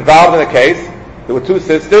 I'm involved in a case. There were 2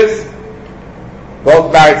 sisters,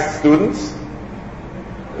 both married students.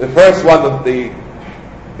 The first one, they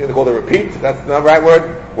call the repeat, that's the right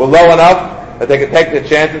word, were low enough that they could take their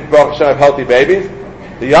chances Baruch Hashem of healthy babies.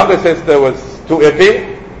 The younger sister was too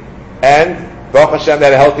iffy, and Baruch Hashem they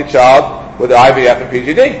had a healthy child with the IVF and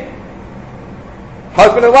PGD.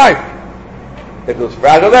 Husband and wife. If it was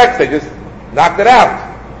Fragile X, they just knocked it out.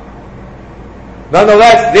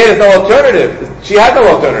 Nonetheless, there's no alternative. She had no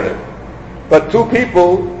alternative. But 2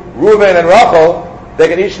 people, Reuben and Rachel, they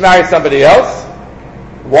can each marry somebody else.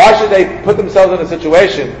 Why should they put themselves in a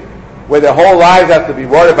situation where their whole lives have to be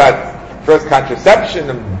worried about first contraception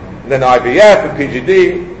and then IVF and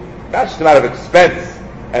PGD? Not just a matter of expense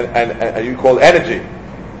and you call energy.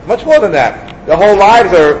 It's much more than that. Their whole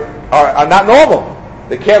lives are not normal.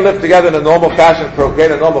 They can't live together in a normal fashion,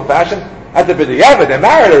 procreate in a normal fashion. At the b'diavad, they're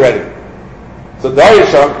married already. So Dor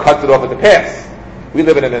Yesharim cuts it off at the pass. We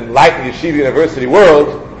live in an enlightened yeshiva university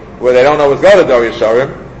world where they don't always go to Dor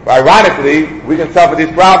Yesharim. But ironically, we can suffer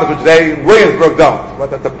these problems which they in Williamsburg don't. But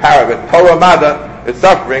that's a paragraph. Torah Mada is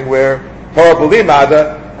suffering where Torah B'li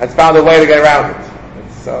Mada has found a way to get around it.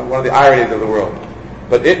 It's one of the ironies of the world.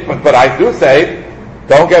 But I do say,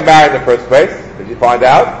 don't get married in the first place, if you find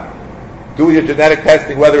out. do your genetic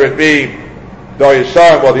testing, whether it be Dor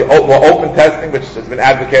Yesharim or the more open testing, which has been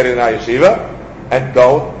advocated in our yeshiva, and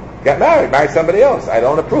don't get married. Marry somebody else. I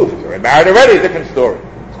don't approve. If you're married already, a different story.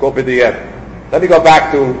 It's called B'di'evet. Let me go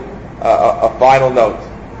back to a final note.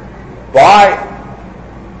 By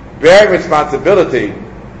bearing responsibility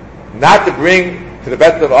not to bring, to the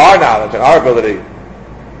best of our knowledge and our ability,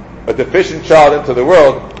 a deficient child into the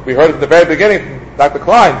world, we heard at the very beginning from Dr.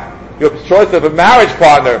 Klein, your choice of a marriage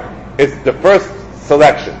partner is the first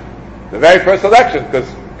selection. The very first selection, because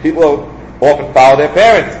people often follow their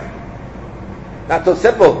parents. Not so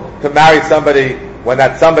simple to marry somebody when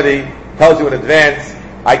that somebody tells you in advance,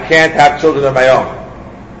 I can't have children of my own.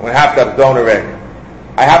 I'm going to have donor egg.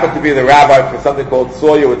 I happen to be the rabbi for something called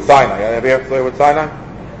Sawyer with Sinai. Have you heard of Sawyer with Sinai?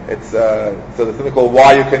 It's so there's something called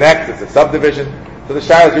Why You Connect. It's a subdivision. So the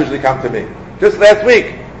showers usually come to me. Just last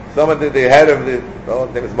week, someone, the head of his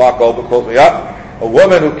name is Mark Goldberg, calls me up. A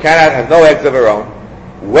woman who has no eggs of her own.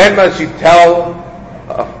 When must she tell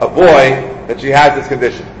a boy that she has this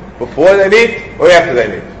condition? Before they meet or after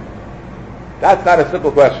they meet? That's not a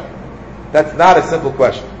simple question. That's not a simple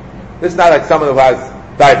question. This is not like someone who has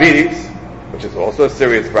diabetes, which is also a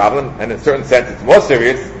serious problem, and in a certain sense it's more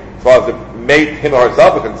serious as far as the mate, him or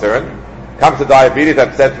herself, are concerned. Comes to diabetes,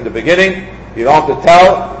 I've said from the beginning, you don't have to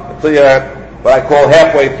tell until you're what I call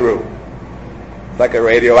halfway through. It's like a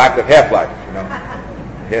radioactive half-life, you know.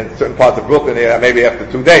 In certain parts of Brooklyn, maybe after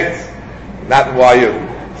 2 days, not in YU.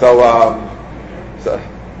 So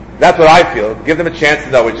that's what I feel. Give them a chance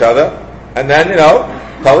to know each other, and then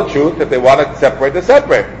tell the truth. If they want to separate, they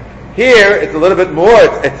separate. Here, it's a little bit more.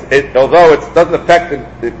 Although it doesn't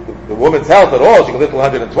affect the woman's health at all, she can live till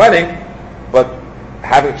 120. But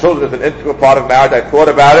having children is an integral part of marriage. I thought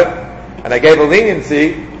about it, and I gave a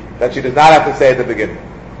leniency that she does not have to say at the beginning.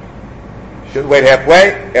 She shouldn't wait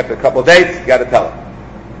halfway. After a couple of dates, you got to tell her.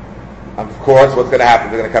 Of course, what's going to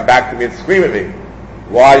happen? They're going to come back to me and scream at me.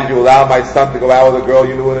 Why did you allow my son to go out with a girl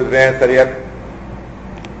you knew in advance that he had?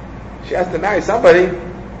 She has to marry somebody.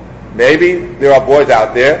 Maybe there are boys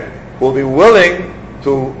out there who will be willing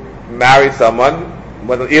to marry someone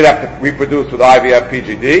when they'll either have to reproduce with IVF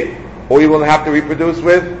PGD, or you will have to reproduce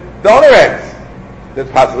with donor eggs. There's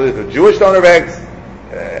possibilities of Jewish donor eggs.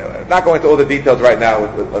 Not going into all the details right now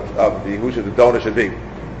of who the donor should be.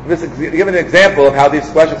 Give an example of how these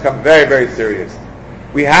questions come very, very serious.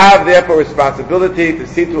 We have, therefore, responsibility to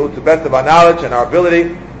see to the best of our knowledge and our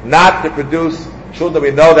ability not to produce children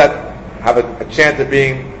we know that have a chance of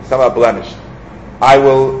being somewhat blemished. I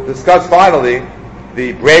will discuss finally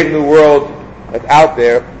the brave new world that's out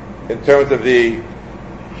there in terms of the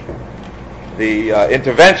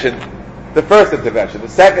intervention, the first intervention. The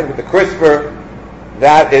second, with the CRISPR,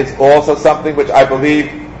 that is also something which I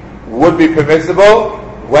believe would be permissible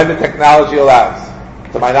when the technology allows.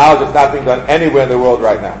 To my knowledge, it's not being done anywhere in the world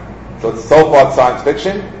right now. So it's so far science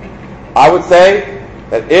fiction. I would say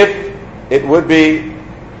that if it would be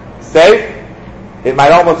safe, it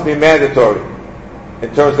might almost be mandatory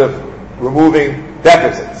in terms of removing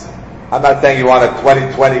deficits. I'm not saying you want a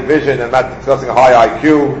 20/20 vision. I'm not discussing a high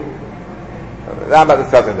IQ. I'm not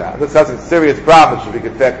discussing that. I'm discussing serious problems should be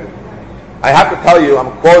affected. I have to tell you,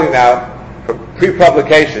 I'm quoting now from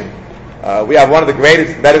pre-publication. We have one of the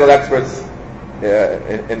greatest medical experts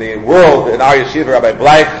in the world in our yeshiva, Rabbi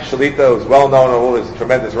Bleich Shalita, who's well known in all his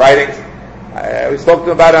tremendous writings. We spoke to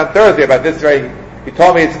him about it on Thursday, about this he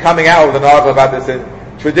told me he's coming out with an article about this in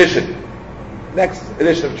Tradition. Next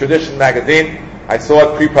edition of Tradition magazine. I saw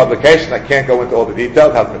it pre-publication. I can't go into all the details.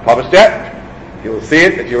 It hasn't been published yet. You will see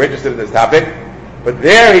it if you're interested in this topic. But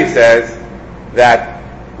there he says that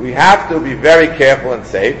we have to be very careful and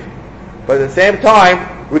safe, but at the same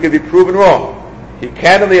time, we can be proven wrong. He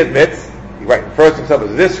candidly admits, he refers to himself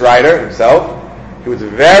as this writer himself, he was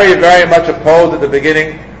very, very much opposed at the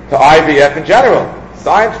beginning to IVF in general.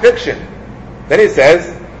 Science fiction. Then he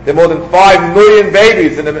says, there are more than 5 million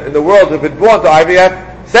babies in the world who have been born to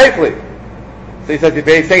IVF safely. So he says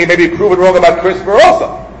he's saying he may be proven wrong about CRISPR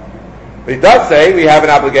also. But he does say we have an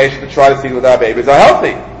obligation to try to see whether our babies are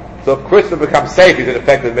healthy. So if CRISPR becomes safe, he's in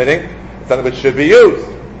effect admitting, it's something which should be used.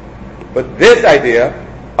 But this idea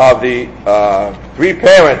of the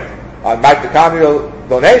 3-parent mitochondrial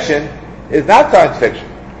donation is not science fiction.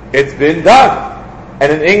 It's been done.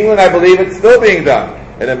 And in England, I believe it's still being done.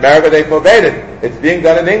 In America, they forbade it. It's being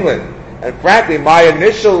done in England. And frankly, my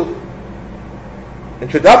initial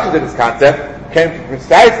introduction to this concept came from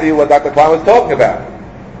precisely what Dr. Klein was talking about.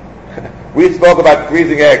 We spoke about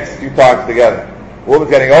freezing eggs a few times together. A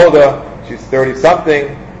woman's getting older, she's 30-something,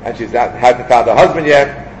 and she hasn't found a husband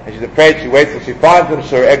yet, and she's afraid she waits till she finds him,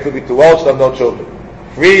 so her eggs will be too old, she'll have no children.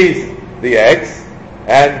 Freeze the eggs,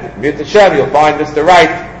 And Mitzvah Shem, you'll find Mr. Right,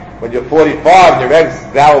 when you're 45 and your eggs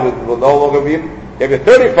now will no longer be, you have your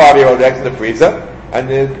 35-year-old eggs in the freezer, and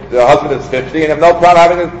the husband is 50, and you have no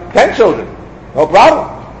problem having 10 children. No problem.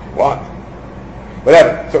 What?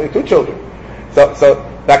 Whatever. Certainly 2 children. So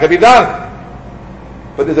that can be done.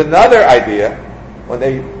 But there's another idea.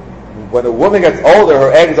 When a woman gets older,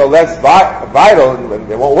 her eggs are less vital and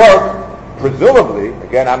they won't work. Presumably,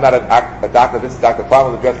 again, I'm not a doctor, this is Dr.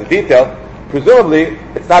 Farmer will address the detail, presumably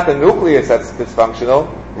it's not the nucleus that's dysfunctional,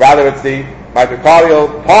 rather it's the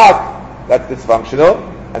mitochondrial part that's dysfunctional,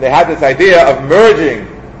 and they had this idea of merging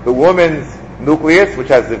the woman's nucleus, which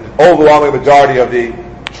has the overwhelming majority of the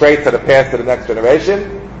traits that are passed to the next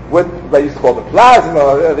generation, with what they used to call the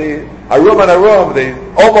plasma, the arum, the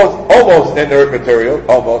almost inert material,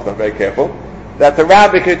 almost, I'm very careful, that's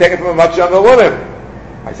around because you take it from a much younger woman.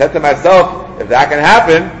 I said to myself, if that can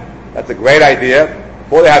happen, that's a great idea,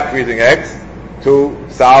 before they have freezing eggs, to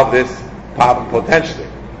solve this problem potentially.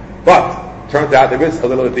 But, turns out there is a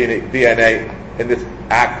little DNA in this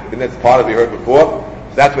part that we heard before,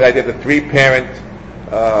 so that's where the idea of the 3-parent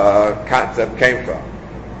concept came from.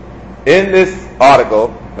 In this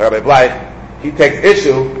article, Rabbi Bleich, he takes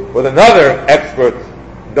issue with another expert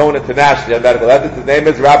known internationally on medical ethics. His name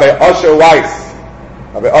is Rabbi Usher Weiss.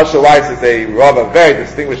 Rabbi Usher Weiss is a very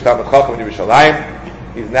distinguished Talmid Chacham in Yerushalayim.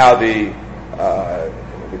 He's now the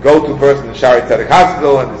go-to person in Shari Tzedek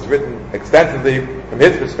Hospital, and has written extensively from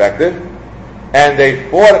his perspective. And they're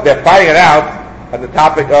fighting it out on the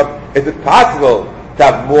topic of, is it possible to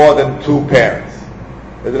have more than 2 parents?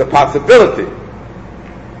 Is it a possibility?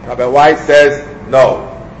 Rabbi Weiss says, no.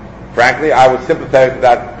 Frankly, I would sympathize with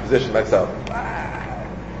that position myself.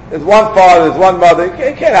 There's one father, there's one mother, you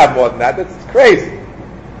can't have more than that, that's crazy.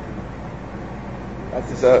 That's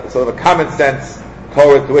just sort of a common sense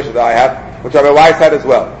Torah intuition that I have, which Rabbi Weiss had as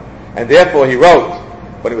well. And therefore he wrote,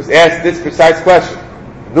 when he was asked this precise question,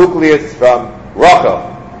 nucleus from Rachel,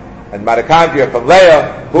 and mitochondria from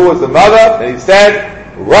Leah, who was the mother? And he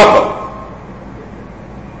said, Rachel.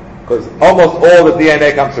 Because almost all the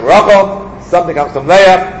DNA comes from Rachel, something comes from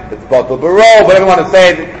Leah, it's Batul Baro, whatever you want to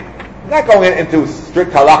say. I'm not going into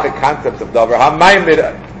strict halachic concepts of Dover.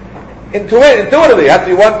 Intuitively, it has to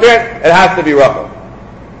be one parent, it has to be Rachel.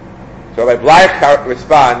 So Rabbi Bleich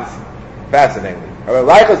responds, fascinatingly. Rabbi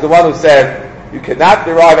Bleich is the one who said, you cannot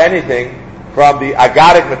derive anything from the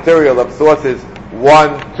agadic material of sources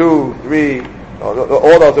 1, 2, 3,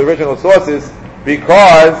 all those original sources,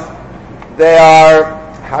 because they are,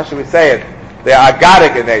 how should we say it? They are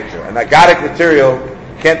agadic in nature, and agadic material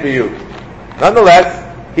can't be used. Nonetheless,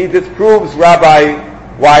 he disproves Rabbi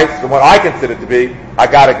Weiss from what I consider to be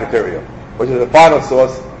agadic material, which is the final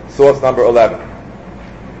source number 11.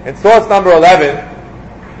 In source number 11,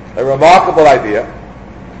 a remarkable idea,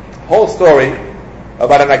 whole story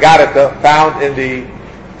about an agadita found in the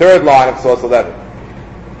 3rd line of source 11.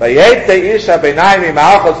 Vayetze isha beinayim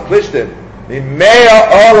ma'achos plishtim, mimea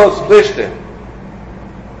olos plishtim.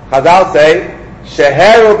 Chazal say,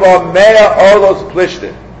 sheheru bo mea olos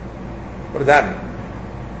plishtim. What does that mean?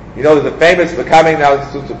 You know, there's a famous, we're coming now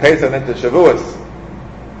to Pesach and to Shavuos,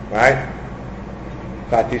 right?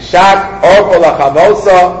 Vatishat orpo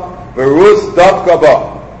lachamosa v'rus dovka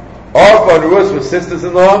bo. Orpo and Rus were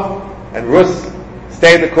sisters-in-law, and Rus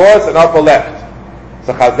stayed the course, and Orpo left.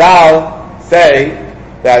 So Chazal say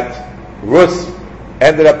that Rus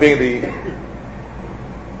ended up being the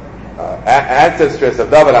ancestress of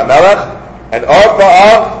David HaMelech, and Orpo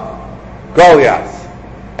of Goliath.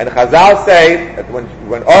 And Chazal say that when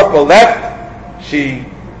Orpo left, she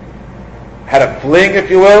had a fling, if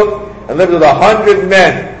you will, and lived with 100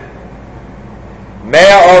 men.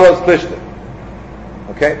 Mea Oros Plishtim.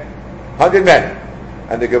 Okay? 100 men.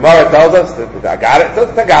 And the Gemara tells us that the Agadita, so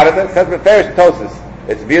it's Agadita, it says Beferish Tosis.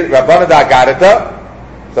 It's Rabbana da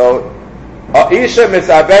Agadita. So, Isha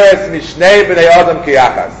misaberes mishnei b'nei Adam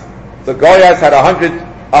kiyachas. So Goliath had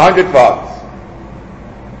 100 fathers.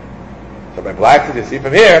 So by Black says, you see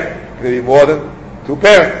from here, it's going to be more than 2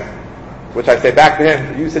 parents. Which I say back to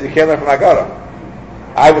him, you said you can't learn from Agada.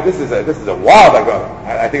 This is a wild Agada.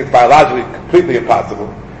 I think it's biologically completely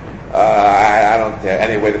impossible. I don't see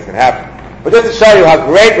any way this can happen. But just to show you how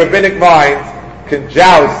great rabbinic minds can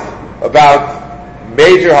joust about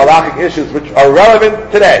major halakhic issues which are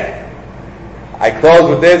relevant today. I close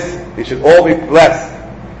with this. You should all be blessed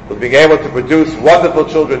with being able to produce wonderful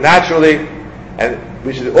children naturally, and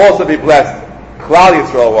we should also be blessed, Klal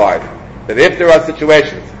Yisrael wide, that if there are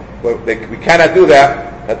situations where we cannot do that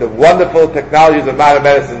the wonderful technologies of modern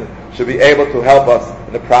medicine should be able to help us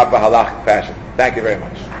in the proper halachic fashion. Thank you very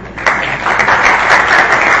much.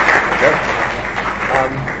 Okay.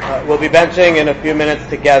 we'll be benching in a few minutes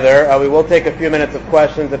together. We will take a few minutes of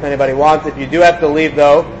questions if anybody wants. If you do have to leave,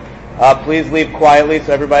 though, please leave quietly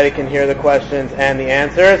so everybody can hear the questions and the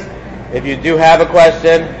answers. If you do have a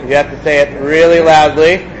question, you have to say it really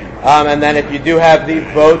loudly. And then if you do have the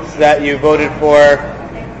votes that you voted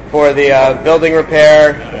for the building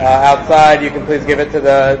repair outside, you can please give it to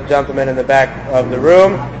the gentleman in the back of the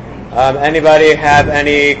room. Anybody have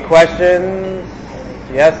any questions?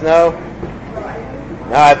 Yes, no?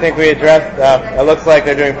 No, I think we addressed, it looks like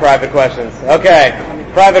they're doing private questions. Okay,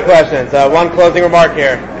 private questions. One closing remark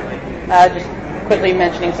here. Just quickly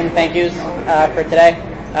mentioning some thank yous for today.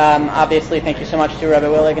 Obviously, thank you so much to Rabbi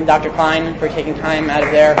Willig and Dr. Klein for taking time out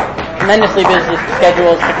of their tremendously busy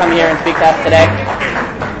schedules to come here and speak to us today.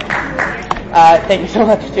 Thank you so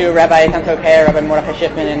much to Rabbi Eitan Tokeh, Rabbi Mordechai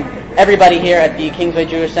Schiffman, and everybody here at the Kingsway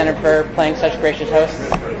Jewish Center for playing such gracious hosts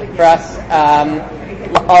for us.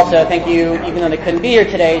 Also, thank you, even though they couldn't be here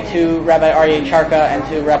today, to Rabbi Aryeh Charka and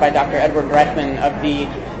to Rabbi Dr. Edward Reichman of the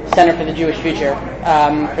Center for the Jewish Future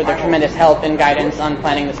for their tremendous help and guidance on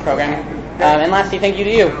planning this program. And lastly, thank you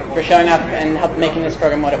to you for showing up and help making this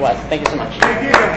program what it was. Thank you so much.